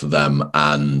markets for them.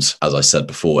 And as I said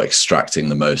before, extracting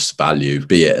the most value,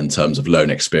 be it in terms of loan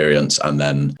experience and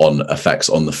then on effects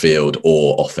on the field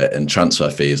or off it in transfer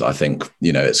fees. I think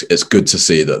it's good to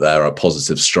see that there are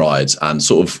positive strides and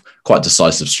sort of quite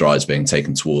decisive strides being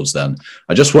taken towards then.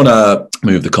 I just want to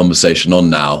move the conversation on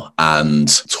now and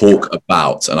talk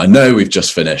about, and I know we've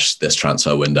just finished this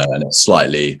transfer window and it's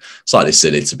slightly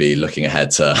silly to be looking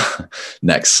ahead to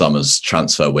next summer's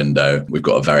transfer window. We've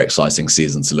got a very exciting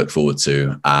season to look forward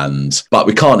to, but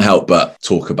we can't help but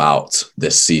talk about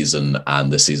this season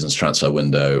and this season's transfer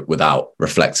window without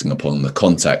reflecting upon the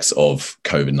context of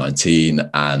COVID-19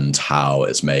 and how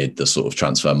it's made the sort of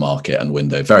transfer market and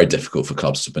window very difficult for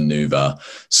clubs to maneuver,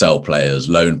 sell players,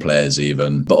 loan players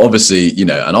even. But obviously,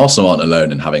 and Arsenal aren't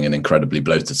alone in having an incredibly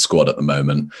bloated squad at the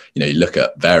moment. You look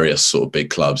at various sort of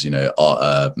big clubs,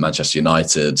 Manchester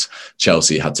United,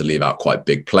 Chelsea had to leave out quite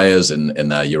big players in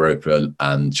their Europa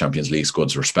and Champions League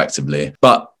squads respectively.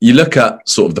 But you look at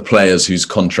sort of the players whose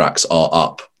contracts are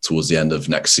up towards the end of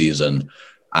next season,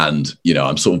 and,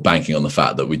 I'm sort of banking on the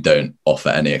fact that we don't offer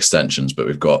any extensions, but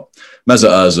we've got Mesut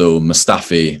Ozil,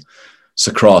 Mustafi,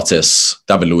 Socrates,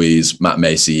 David Luiz, Matt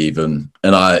Macey even.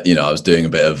 And I was doing a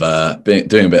bit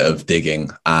of digging,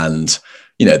 and,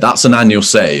 that's an annual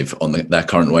save on their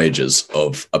current wages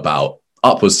of about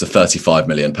upwards to £35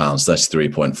 million,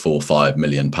 £33.45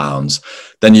 million.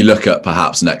 Then you look at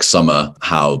perhaps next summer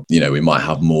how, we might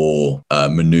have more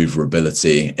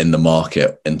manoeuvrability in the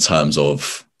market in terms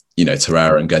of,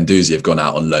 Torreira and Guendouzi have gone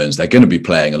out on loans. They're going to be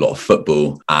playing a lot of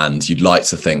football, and you'd like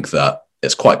to think that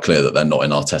it's quite clear that they're not in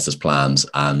Arteta's plans.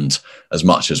 And as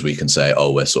much as we can say,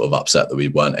 we're sort of upset that we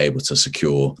weren't able to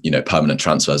secure, permanent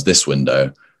transfers this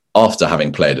window, after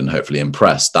having played and hopefully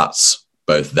impressed, that's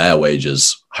both their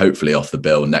wages hopefully off the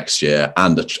bill next year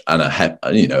and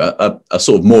a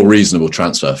sort of more reasonable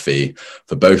transfer fee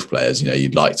for both players.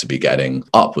 You'd like to be getting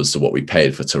upwards to what we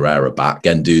paid for Torreira back.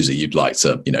 Guendouzi, you'd like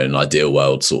to, in an ideal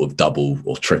world, sort of double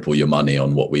or triple your money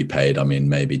on what we paid. I mean,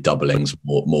 maybe doubling's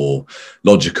more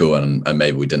logical, and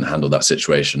maybe we didn't handle that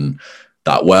situation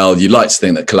that well. You'd like to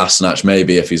think that Kolasinac,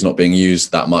 maybe if he's not being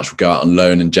used that much, will go out on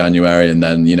loan in January, and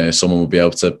then someone will be able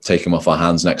to take him off our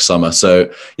hands next summer.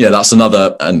 So that's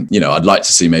another. And I'd like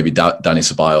to see maybe Dani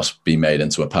Ceballos be made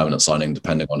into a permanent signing,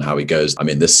 depending on how he goes. I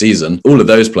mean, this season, all of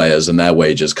those players and their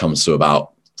wages comes to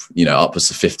about upwards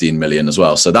to 15 million as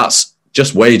well. So that's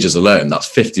just wages alone. That's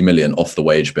 50 million off the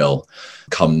wage bill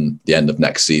come the end of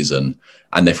next season.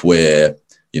 And if we're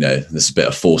this is a bit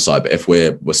of foresight, but if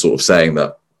we're sort of saying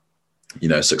that,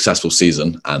 successful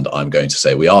season, and I'm going to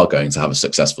say we are going to have a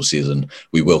successful season,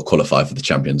 we will qualify for the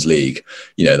Champions League.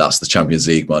 That's the Champions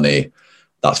League money.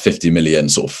 That's 50 million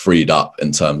sort of freed up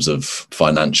in terms of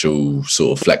financial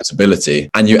sort of flexibility.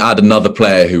 And you add another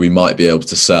player who we might be able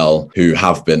to sell, who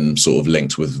have been sort of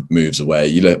linked with moves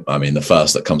away. The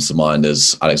first that comes to mind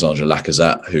is Alexandre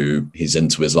Lacazette, who he's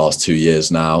into his last 2 years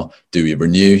now. Do we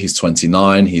renew? He's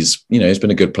 29. He's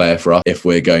been a good player for us. If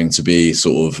we're going to be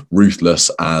sort of ruthless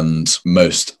and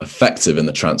most effective in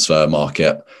the transfer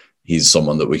market, he's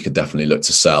someone that we could definitely look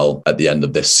to sell at the end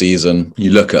of this season.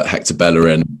 You look at Hector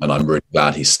Bellerin, and I'm really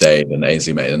glad he stayed, and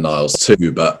Ainsley Maitland-Niles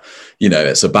too. But,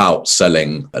 it's about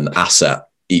selling an asset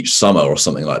each summer or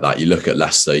something like that. You look at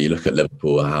Leicester, you look at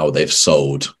Liverpool, how they've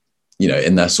sold,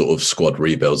 in their sort of squad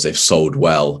rebuilds, they've sold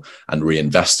well and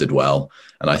reinvested well.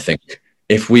 And I think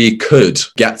if we could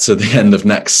get to the end of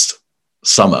next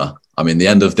summer, the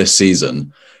end of this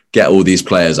season, get all these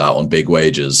players out on big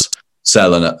wages,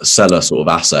 sell a sort of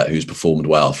asset who's performed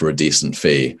well for a decent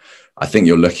fee, I think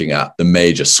you're looking at the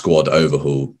major squad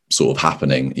overhaul sort of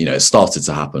happening. It started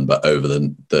to happen, but over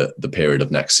the period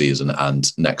of next season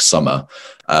and next summer.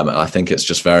 And I think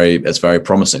it's very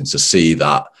promising to see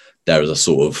that there is a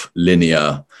sort of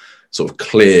linear sort of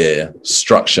clear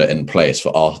structure in place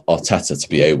for Arteta to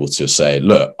be able to say,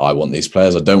 look, I want these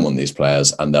players, I don't want these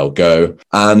players, and they'll go.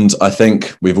 And I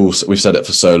think we've said it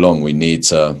for so long, we need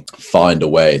to find a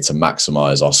way to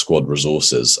maximize our squad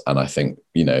resources. And I think,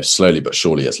 slowly but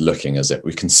surely it's looking as if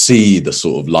we can see the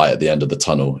sort of light at the end of the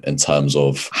tunnel in terms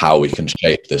of how we can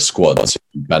shape this squad to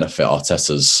benefit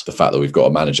the fact that we've got a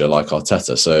manager like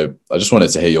Arteta. So I just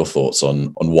wanted to hear your thoughts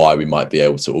on why we might be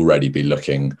able to already be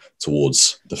looking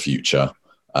towards the future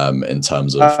in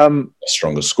terms of a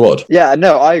stronger squad. Yeah,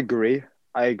 no, I agree.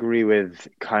 I agree with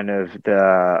kind of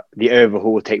the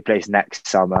overhaul will take place next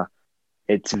summer.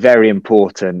 It's very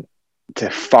important to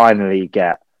finally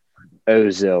get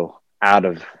Ozil out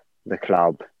of the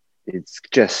club. It's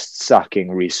just sucking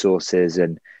resources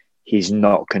and he's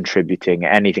not contributing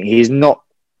anything. He's not,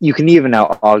 you can even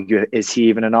now argue, is he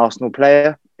even an Arsenal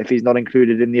player if he's not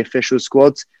included in the official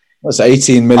squads? That's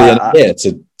 18 million a year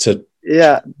to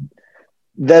yeah.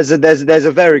 There's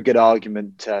a very good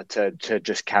argument to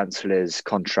just cancel his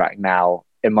contract now,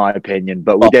 in my opinion,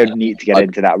 but we don't need to get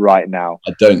into that right now.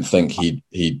 I don't think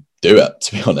he'd do it,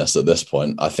 to be honest, at this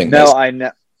point. I think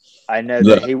I know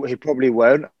that he probably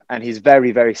won't, and he's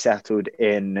very, very settled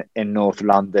in North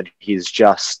London. He's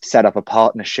just set up a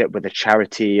partnership with a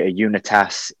charity, a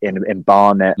Unitas in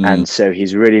Barnet, and so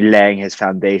he's really laying his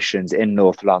foundations in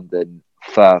North London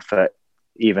for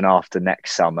even after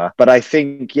next summer. But I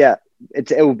think, it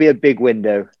will be a big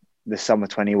window, the summer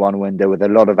 21 window, with a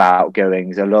lot of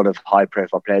outgoings, a lot of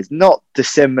high-profile players, not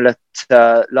dissimilar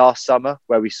to last summer,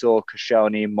 where we saw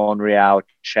Koscielny, Monreal,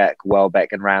 Cech,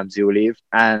 Welbeck and Ramsey will leave.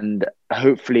 And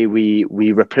hopefully we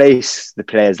replace the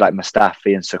players like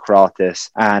Mustafi and Socrates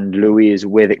and Luiz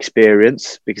with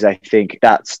experience, because I think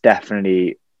that's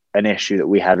definitely an issue that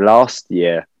we had last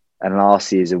year and last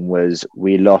season, was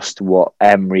we lost what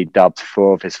Emery dubbed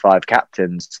 4 of his 5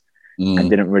 captains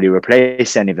and didn't really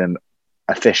replace any of them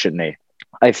efficiently.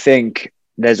 I think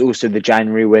there's also the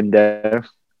January window,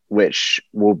 which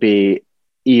will be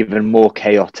even more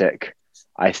chaotic,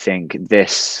 I think,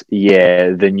 this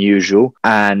year than usual.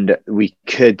 And we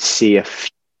could see a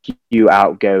few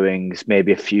outgoings,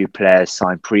 maybe a few players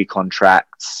sign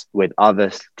pre-contracts with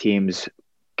other teams.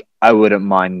 I wouldn't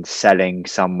mind selling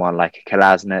someone like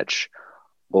Kolasinac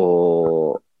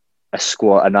or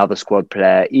another squad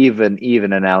player, even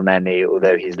an El Neni,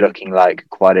 although he's looking like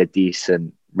quite a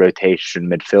decent rotation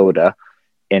midfielder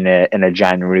in a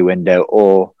January window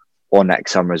or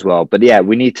next summer as well. But yeah,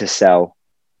 we need to sell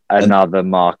another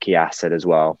marquee asset as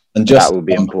well. And that will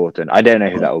be important. I don't know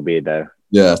who that will be though.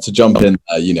 Yeah, to jump in,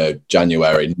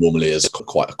 January normally is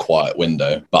quite a quiet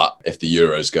window. But if the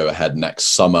Euros go ahead next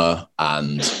summer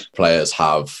and players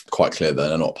have quite clear that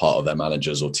they're not part of their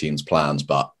managers or team's plans,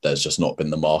 but there's just not been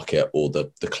the market or the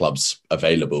clubs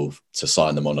available to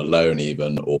sign them on a loan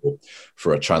even, or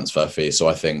for a transfer fee. So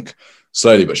I think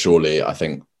slowly but surely, I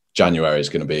think January is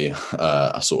going to be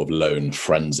a sort of loan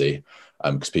frenzy.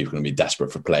 Because people are going to be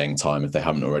desperate for playing time if they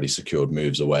haven't already secured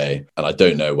moves away. And I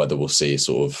don't know whether we'll see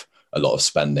sort of a lot of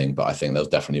spending, but I think there'll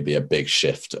definitely be a big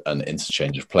shift and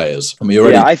interchange of players.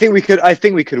 I think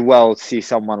we could well see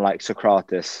someone like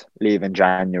Socrates leave in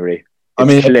January.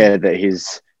 It's clear that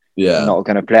he's not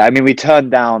going to play. I mean, we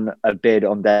turned down a bid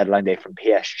on deadline day from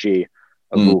PSG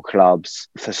of all clubs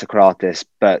for Socrates,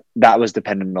 but that was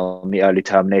dependent on the early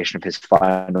termination of his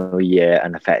final year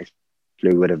and effectively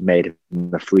would have made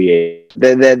him a free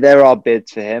agent. There are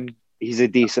bids for him. He's a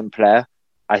decent player.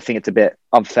 I think it's a bit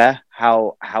unfair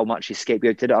how much he's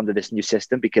scapegoated under this new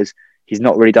system, because he's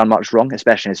not really done much wrong,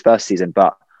 especially in his first season.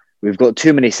 But we've got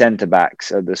too many centre-backs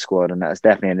of the squad, and that's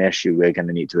definitely an issue we're going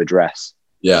to need to address.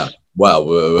 Yeah, well,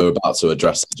 we're about to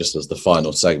address it just as the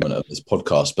final segment of this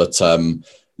podcast. But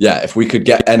if we could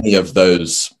get any of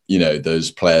those,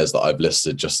 those players that I've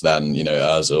listed just then,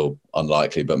 Ozil,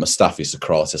 unlikely, but Mustafi,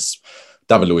 Socrates,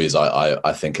 David Luiz,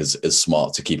 I think is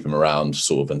smart to keep him around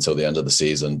sort of until the end of the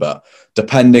season. But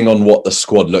depending on what the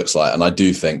squad looks like, and I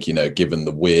do think, given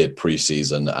the weird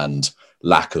preseason and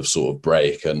lack of sort of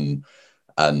break and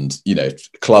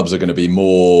clubs are going to be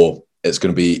more, it's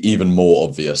going to be even more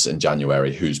obvious in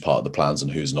January who's part of the plans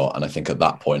and who's not. And I think at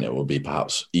that point, it will be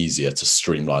perhaps easier to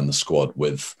streamline the squad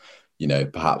with,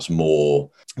 perhaps more,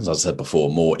 as I said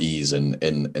before, more ease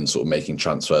in sort of making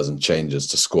transfers and changes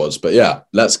to squads. But yeah,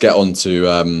 let's get on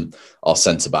to our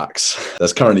centre-backs.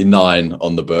 There's currently 9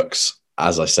 on the books.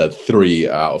 As I said, 3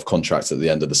 out of contracts at the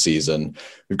end of the season.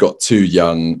 We've got two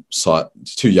young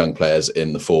players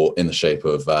in the shape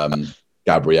of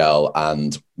Gabriel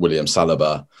and William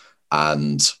Saliba.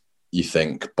 And you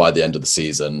think by the end of the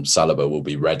season, Saliba will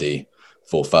be ready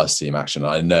for first team action.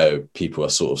 I know people are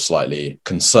sort of slightly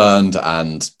concerned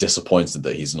and disappointed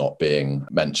that he's not being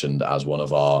mentioned as one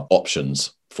of our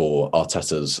options for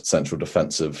Arteta's central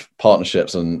defensive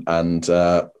partnerships and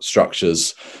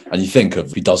structures. And you think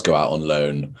of, he does go out on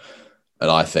loan,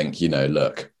 and I think,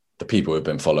 look, the people who've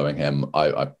been following him,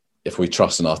 if we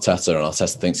trust in Arteta and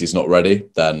Arteta thinks he's not ready,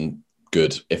 then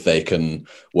good. If they can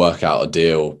work out a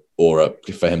deal or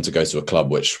for him to go to a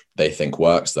club which they think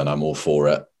works, then I'm all for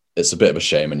it. It's a bit of a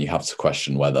shame, and you have to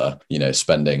question whether,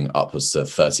 spending upwards to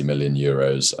 30 million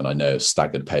euros, and I know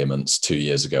staggered payments 2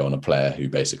 years ago on a player who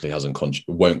basically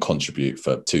won't contribute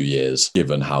for 2 years,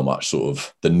 given how much sort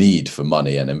of the need for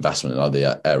money and investment in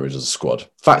other areas of the squad.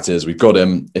 Fact is, we've got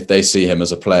him. If they see him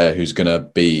as a player who's going to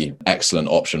be an excellent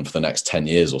option for the next 10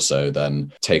 years or so,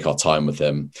 then take our time with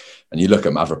him. And you look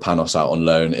at Mavropanos out on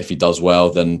loan. If he does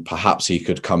well, then perhaps he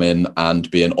could come in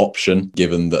and be an option,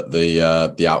 given that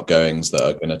the outgoings that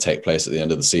are going to take place at the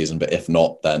end of the season. But if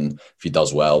not, then if he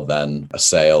does well, then a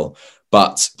sale.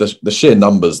 But the sheer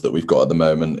numbers that we've got at the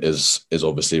moment is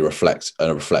obviously a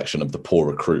reflection of the poor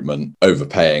recruitment,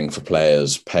 overpaying for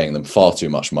players, paying them far too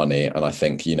much money. And I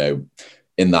think,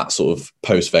 in that sort of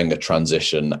post-Wenger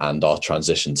transition and our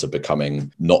transition to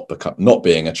becoming not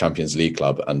being a Champions League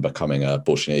club and becoming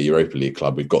fortunately a Europa League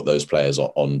club, we've got those players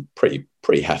on pretty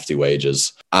hefty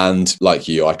wages. And like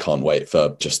you, I can't wait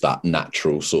for just that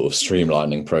natural sort of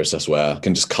streamlining process where we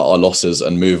can just cut our losses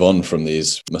and move on from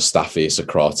these Mustafi,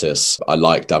 Socrates. I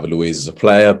like David Luiz as a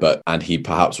player, and he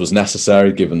perhaps was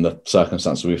necessary given the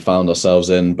circumstances we found ourselves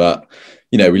in. But,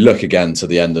 we look again to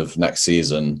the end of next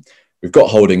season. We've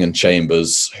got Holding and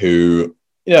Chambers, who,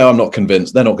 I'm not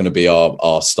convinced they're not going to be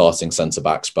our starting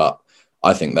centre-backs, but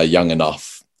I think they're young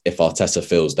enough. If Arteta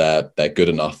feels they're good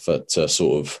enough to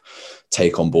sort of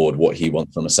take on board what he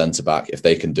wants from a centre-back, if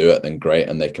they can do it, then great,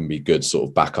 and they can be good sort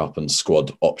of backup and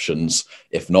squad options.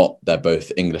 If not, they're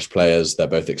both English players, they're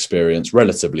both experienced,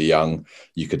 relatively young.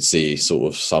 You could see sort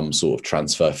of some sort of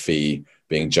transfer fee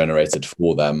being generated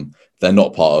for them. They're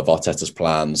not part of Arteta's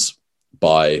plans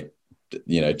by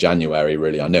January,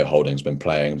 really. I know Holding's been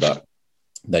playing, but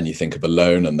then you think of a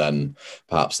loan, and then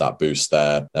perhaps that boosts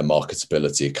their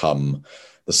marketability come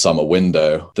the summer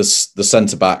window. The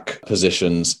centre-back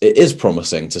positions, it is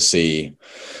promising to see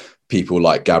people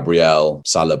like Gabriel,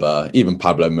 Saliba, even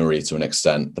Pablo Mari to an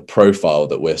extent. The profile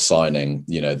that we're signing,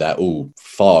 they're all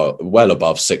well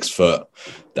above 6 foot.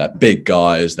 They're big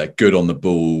guys, they're good on the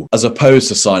ball, as opposed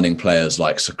to signing players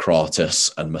like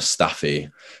Socrates and Mustafi,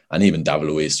 and even David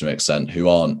Luiz to an extent, who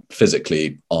aren't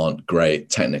great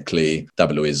technically.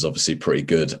 David Luiz is obviously pretty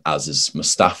good, as is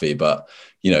Mustafi, but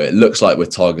it looks like we're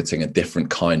targeting a different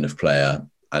kind of player.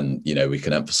 And, we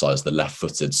can emphasise the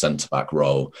left-footed centre-back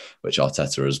role, which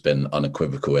Arteta has been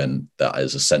unequivocal in. That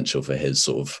is essential for his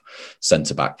sort of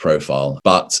centre-back profile.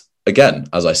 But again,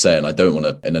 as I say, and I don't want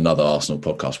to, in another Arsenal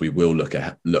podcast, we will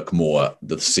look more at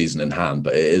the season in hand,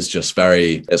 but it is just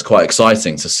it's quite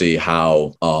exciting to see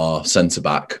how our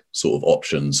centre-back sort of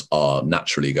options are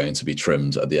naturally going to be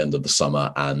trimmed at the end of the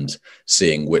summer, and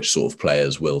seeing which sort of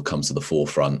players will come to the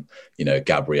forefront.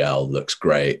 Gabriel looks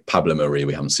great. Pablo Mari,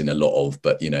 we haven't seen a lot of,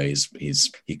 but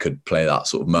he could play that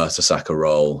sort of Mertesacker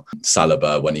role.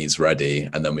 Saliba when he's ready,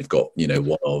 and then we've got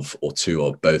one or two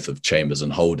or both of Chambers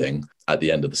and Holding at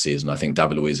the end of the season. I think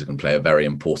David Luiz can play a very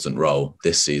important role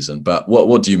this season. But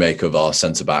what do you make of our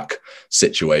centre-back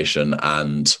situation,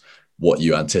 and what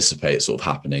you anticipate sort of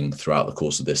happening throughout the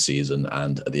course of this season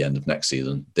and at the end of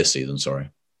this season, sorry?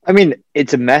 I mean,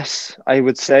 it's a mess, I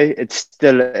would say. It's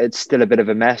still a bit of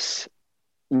a mess.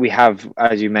 We have,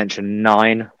 as you mentioned,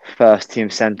 9 first-team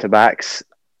centre-backs.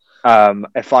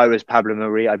 If I was Pablo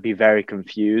Mari, I'd be very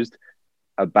confused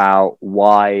about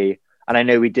why. And I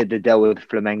know we did the deal with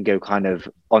Flamengo kind of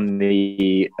on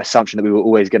the assumption that we were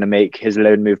always going to make his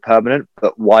loan move permanent.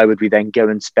 But why would we then go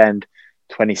and spend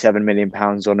 £27 million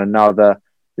on another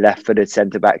left-footed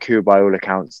centre-back who, by all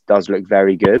accounts, does look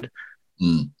very good?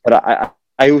 But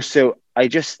I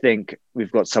just think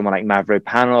we've got someone like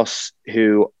Mavropanos,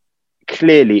 who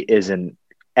clearly isn't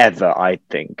ever, I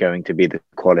think, going to be the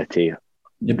quality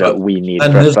that we need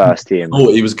for a first team. I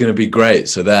thought he was going to be great,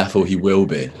 so therefore he will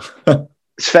be.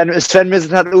 Sven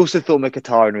Mislintat also thought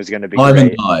Mkhitaryan was going to be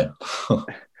great.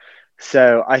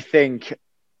 So I think,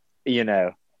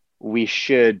 we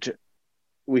should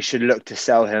look to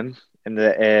sell him in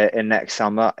next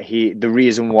summer. The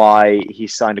reason why he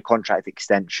signed a contract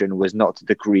extension was not to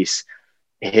decrease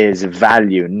his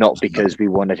value, not because we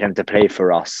wanted him to play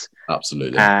for us.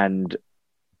 Absolutely. And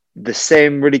the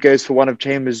same really goes for one of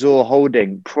Chambers or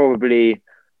Holding. Probably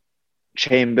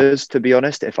Chambers, to be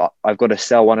honest, if I've got to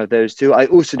sell one of those two. I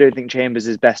also don't think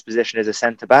Chambers' best position is a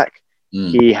centre-back.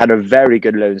 He had a very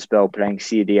good loan spell playing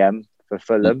CDM for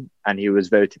Fulham, and he was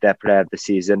voted their player of the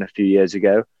season a few years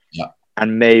ago. Yeah.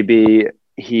 And maybe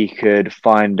he could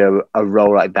find a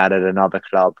role like that at another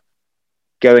club.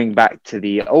 Going back to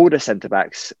the older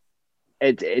centre-backs,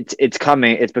 it's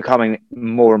becoming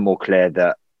more and more clear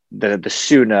that the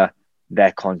sooner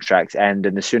their contracts end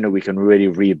and the sooner we can really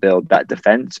rebuild that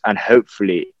defence, and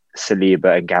hopefully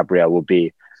Saliba and Gabriel will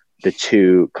be the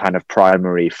two kind of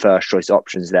primary first choice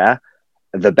options there,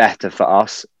 the better for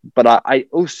us. But I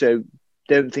also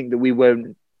don't think that we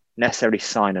won't necessarily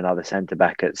sign another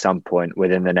centre-back at some point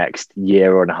within the next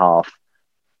year and a half,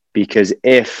 because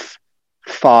if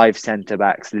 5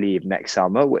 centre-backs leave next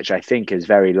summer, which I think is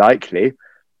very likely,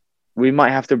 we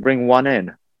might have to bring one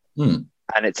in.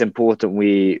 And it's important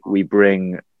we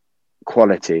bring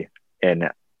quality in.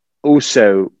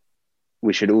 Also,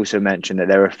 we should also mention that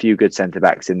there are a few good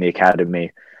centre-backs in the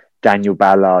academy. Daniel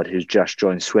Ballard, who's just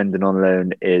joined Swindon on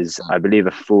loan, is, I believe,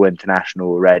 a full international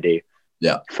already.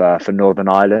 Yeah. For Northern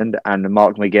Ireland. And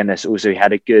Mark McGuinness also he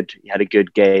had a good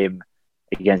game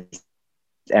against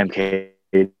MK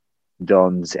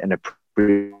Dons in a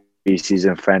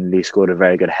pre-season friendly, scored a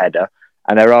very good header.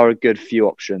 And there are a good few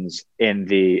options in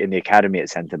the academy at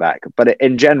centre back. But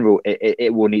in general,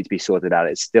 it will need to be sorted out.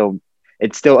 It's still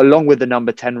along with the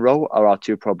number 10 role are our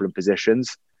 2 problem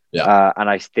positions. Yeah. And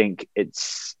I think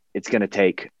it's going to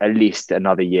take at least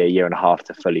another year and a half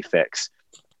to fully fix.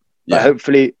 But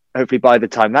hopefully by the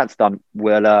time that's done,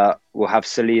 we'll have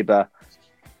Saliba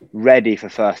ready for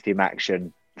first team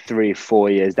action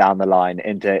 3-4 years down the line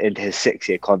into his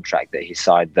 6-year contract that he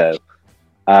signed. Though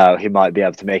he might be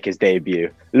able to make his debut,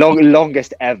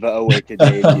 longest ever awaited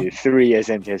debut, 3 years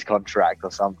into his contract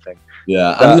or something.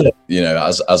 Yeah, and you know,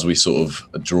 as we sort of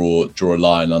draw a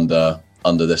line under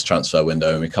this transfer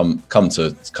window, and we come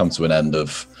to an end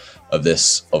of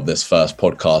this first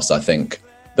podcast, I think.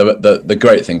 The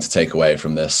great thing to take away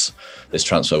from this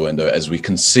transfer window is we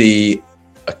can see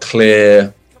a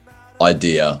clear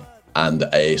idea and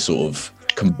a sort of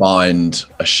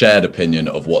a shared opinion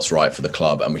of what's right for the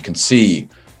club, and we can see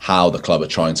how the club are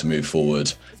trying to move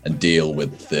forward and deal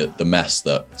with the mess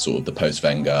that sort of the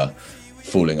post-Wenger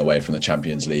falling away from the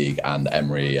Champions League and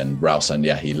Emery and Raul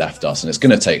Sanllehi left us, and it's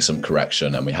going to take some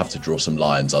correction, and we have to draw some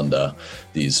lines under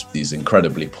these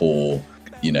incredibly poor,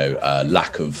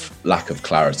 lack of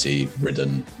clarity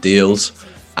ridden deals.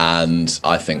 And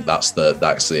I think that's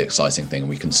the exciting thing.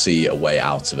 We can see a way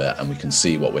out of it, and we can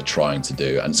see what we're trying to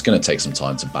do, and it's going to take some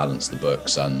time to balance the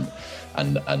books and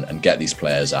get these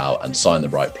players out and sign the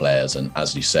right players, and,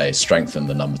 as you say, strengthen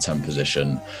the number 10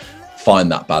 position,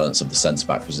 find that balance of the centre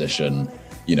back position,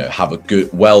 have a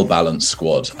good, well-balanced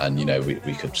squad. And,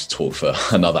 we could talk for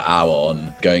another hour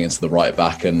on going into the right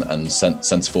back and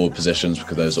centre forward positions,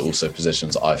 because those are also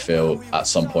positions I feel at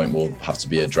some point will have to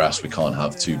be addressed. We can't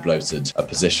have too bloated a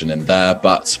position in there.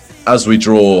 But as we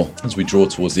draw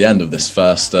towards the end of this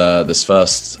first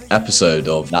episode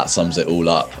of That Sums It All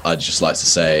Up, I'd just like to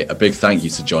say a big thank you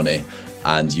to Johnny.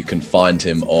 And you can find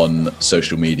him on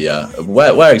social media.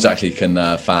 Where exactly can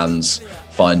fans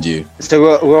find you?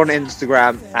 So we're on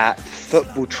Instagram at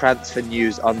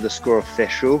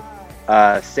footballtransfernews_official.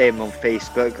 Same on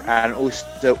Facebook, and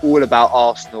also All About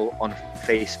Arsenal on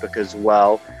Facebook as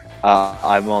well.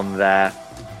 I'm on there.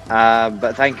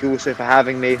 But thank you also for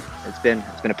having me. It's been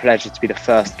a pleasure to be the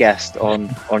first guest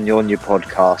on your new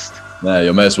podcast. Yeah,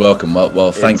 you're most welcome.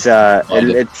 Well, thanks.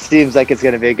 It seems like it's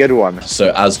going to be a good one.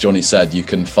 So, as Johnny said, you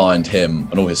can find him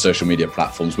on all his social media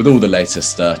platforms with all the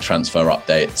latest transfer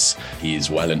updates.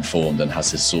 He's well informed and has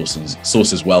his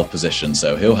sources well positioned.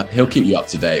 So he'll keep you up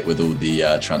to date with all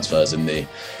the transfers in the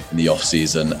off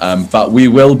season. But we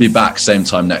will be back same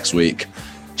time next week,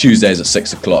 Tuesdays at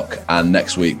 6:00. And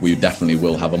next week we definitely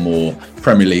will have a more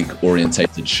Premier League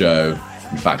orientated show.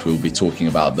 In fact, we'll be talking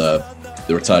about the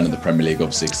return of the Premier League,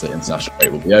 obviously, because the international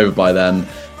break will be over by then.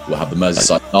 We'll have the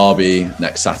Merseyside derby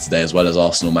next Saturday, as well as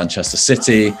Arsenal Manchester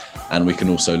City, and we can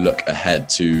also look ahead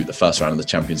to the first round of the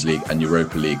Champions League and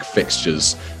Europa League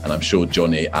fixtures. And I'm sure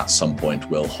Johnny at some point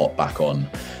will hop back on,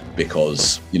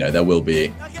 because there will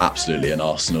be absolutely an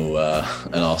Arsenal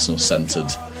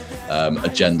centered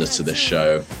agenda to this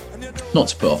show, not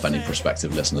to put off any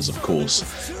prospective listeners, of course.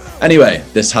 Anyway,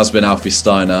 this has been Alfie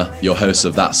Steiner, your host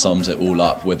of That Sums It All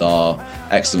Up, with our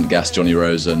excellent guest, Johnny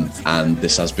Rosen. And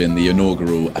this has been the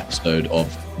inaugural episode of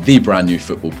the brand new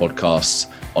football podcast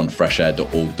on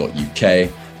freshair.org.uk.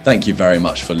 Thank you very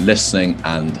much for listening,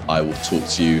 and I will talk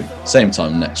to you same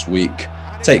time next week.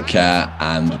 Take care,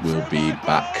 and we'll be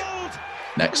back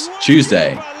next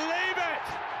Tuesday.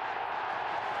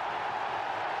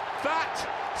 That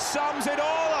sums it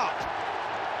all up.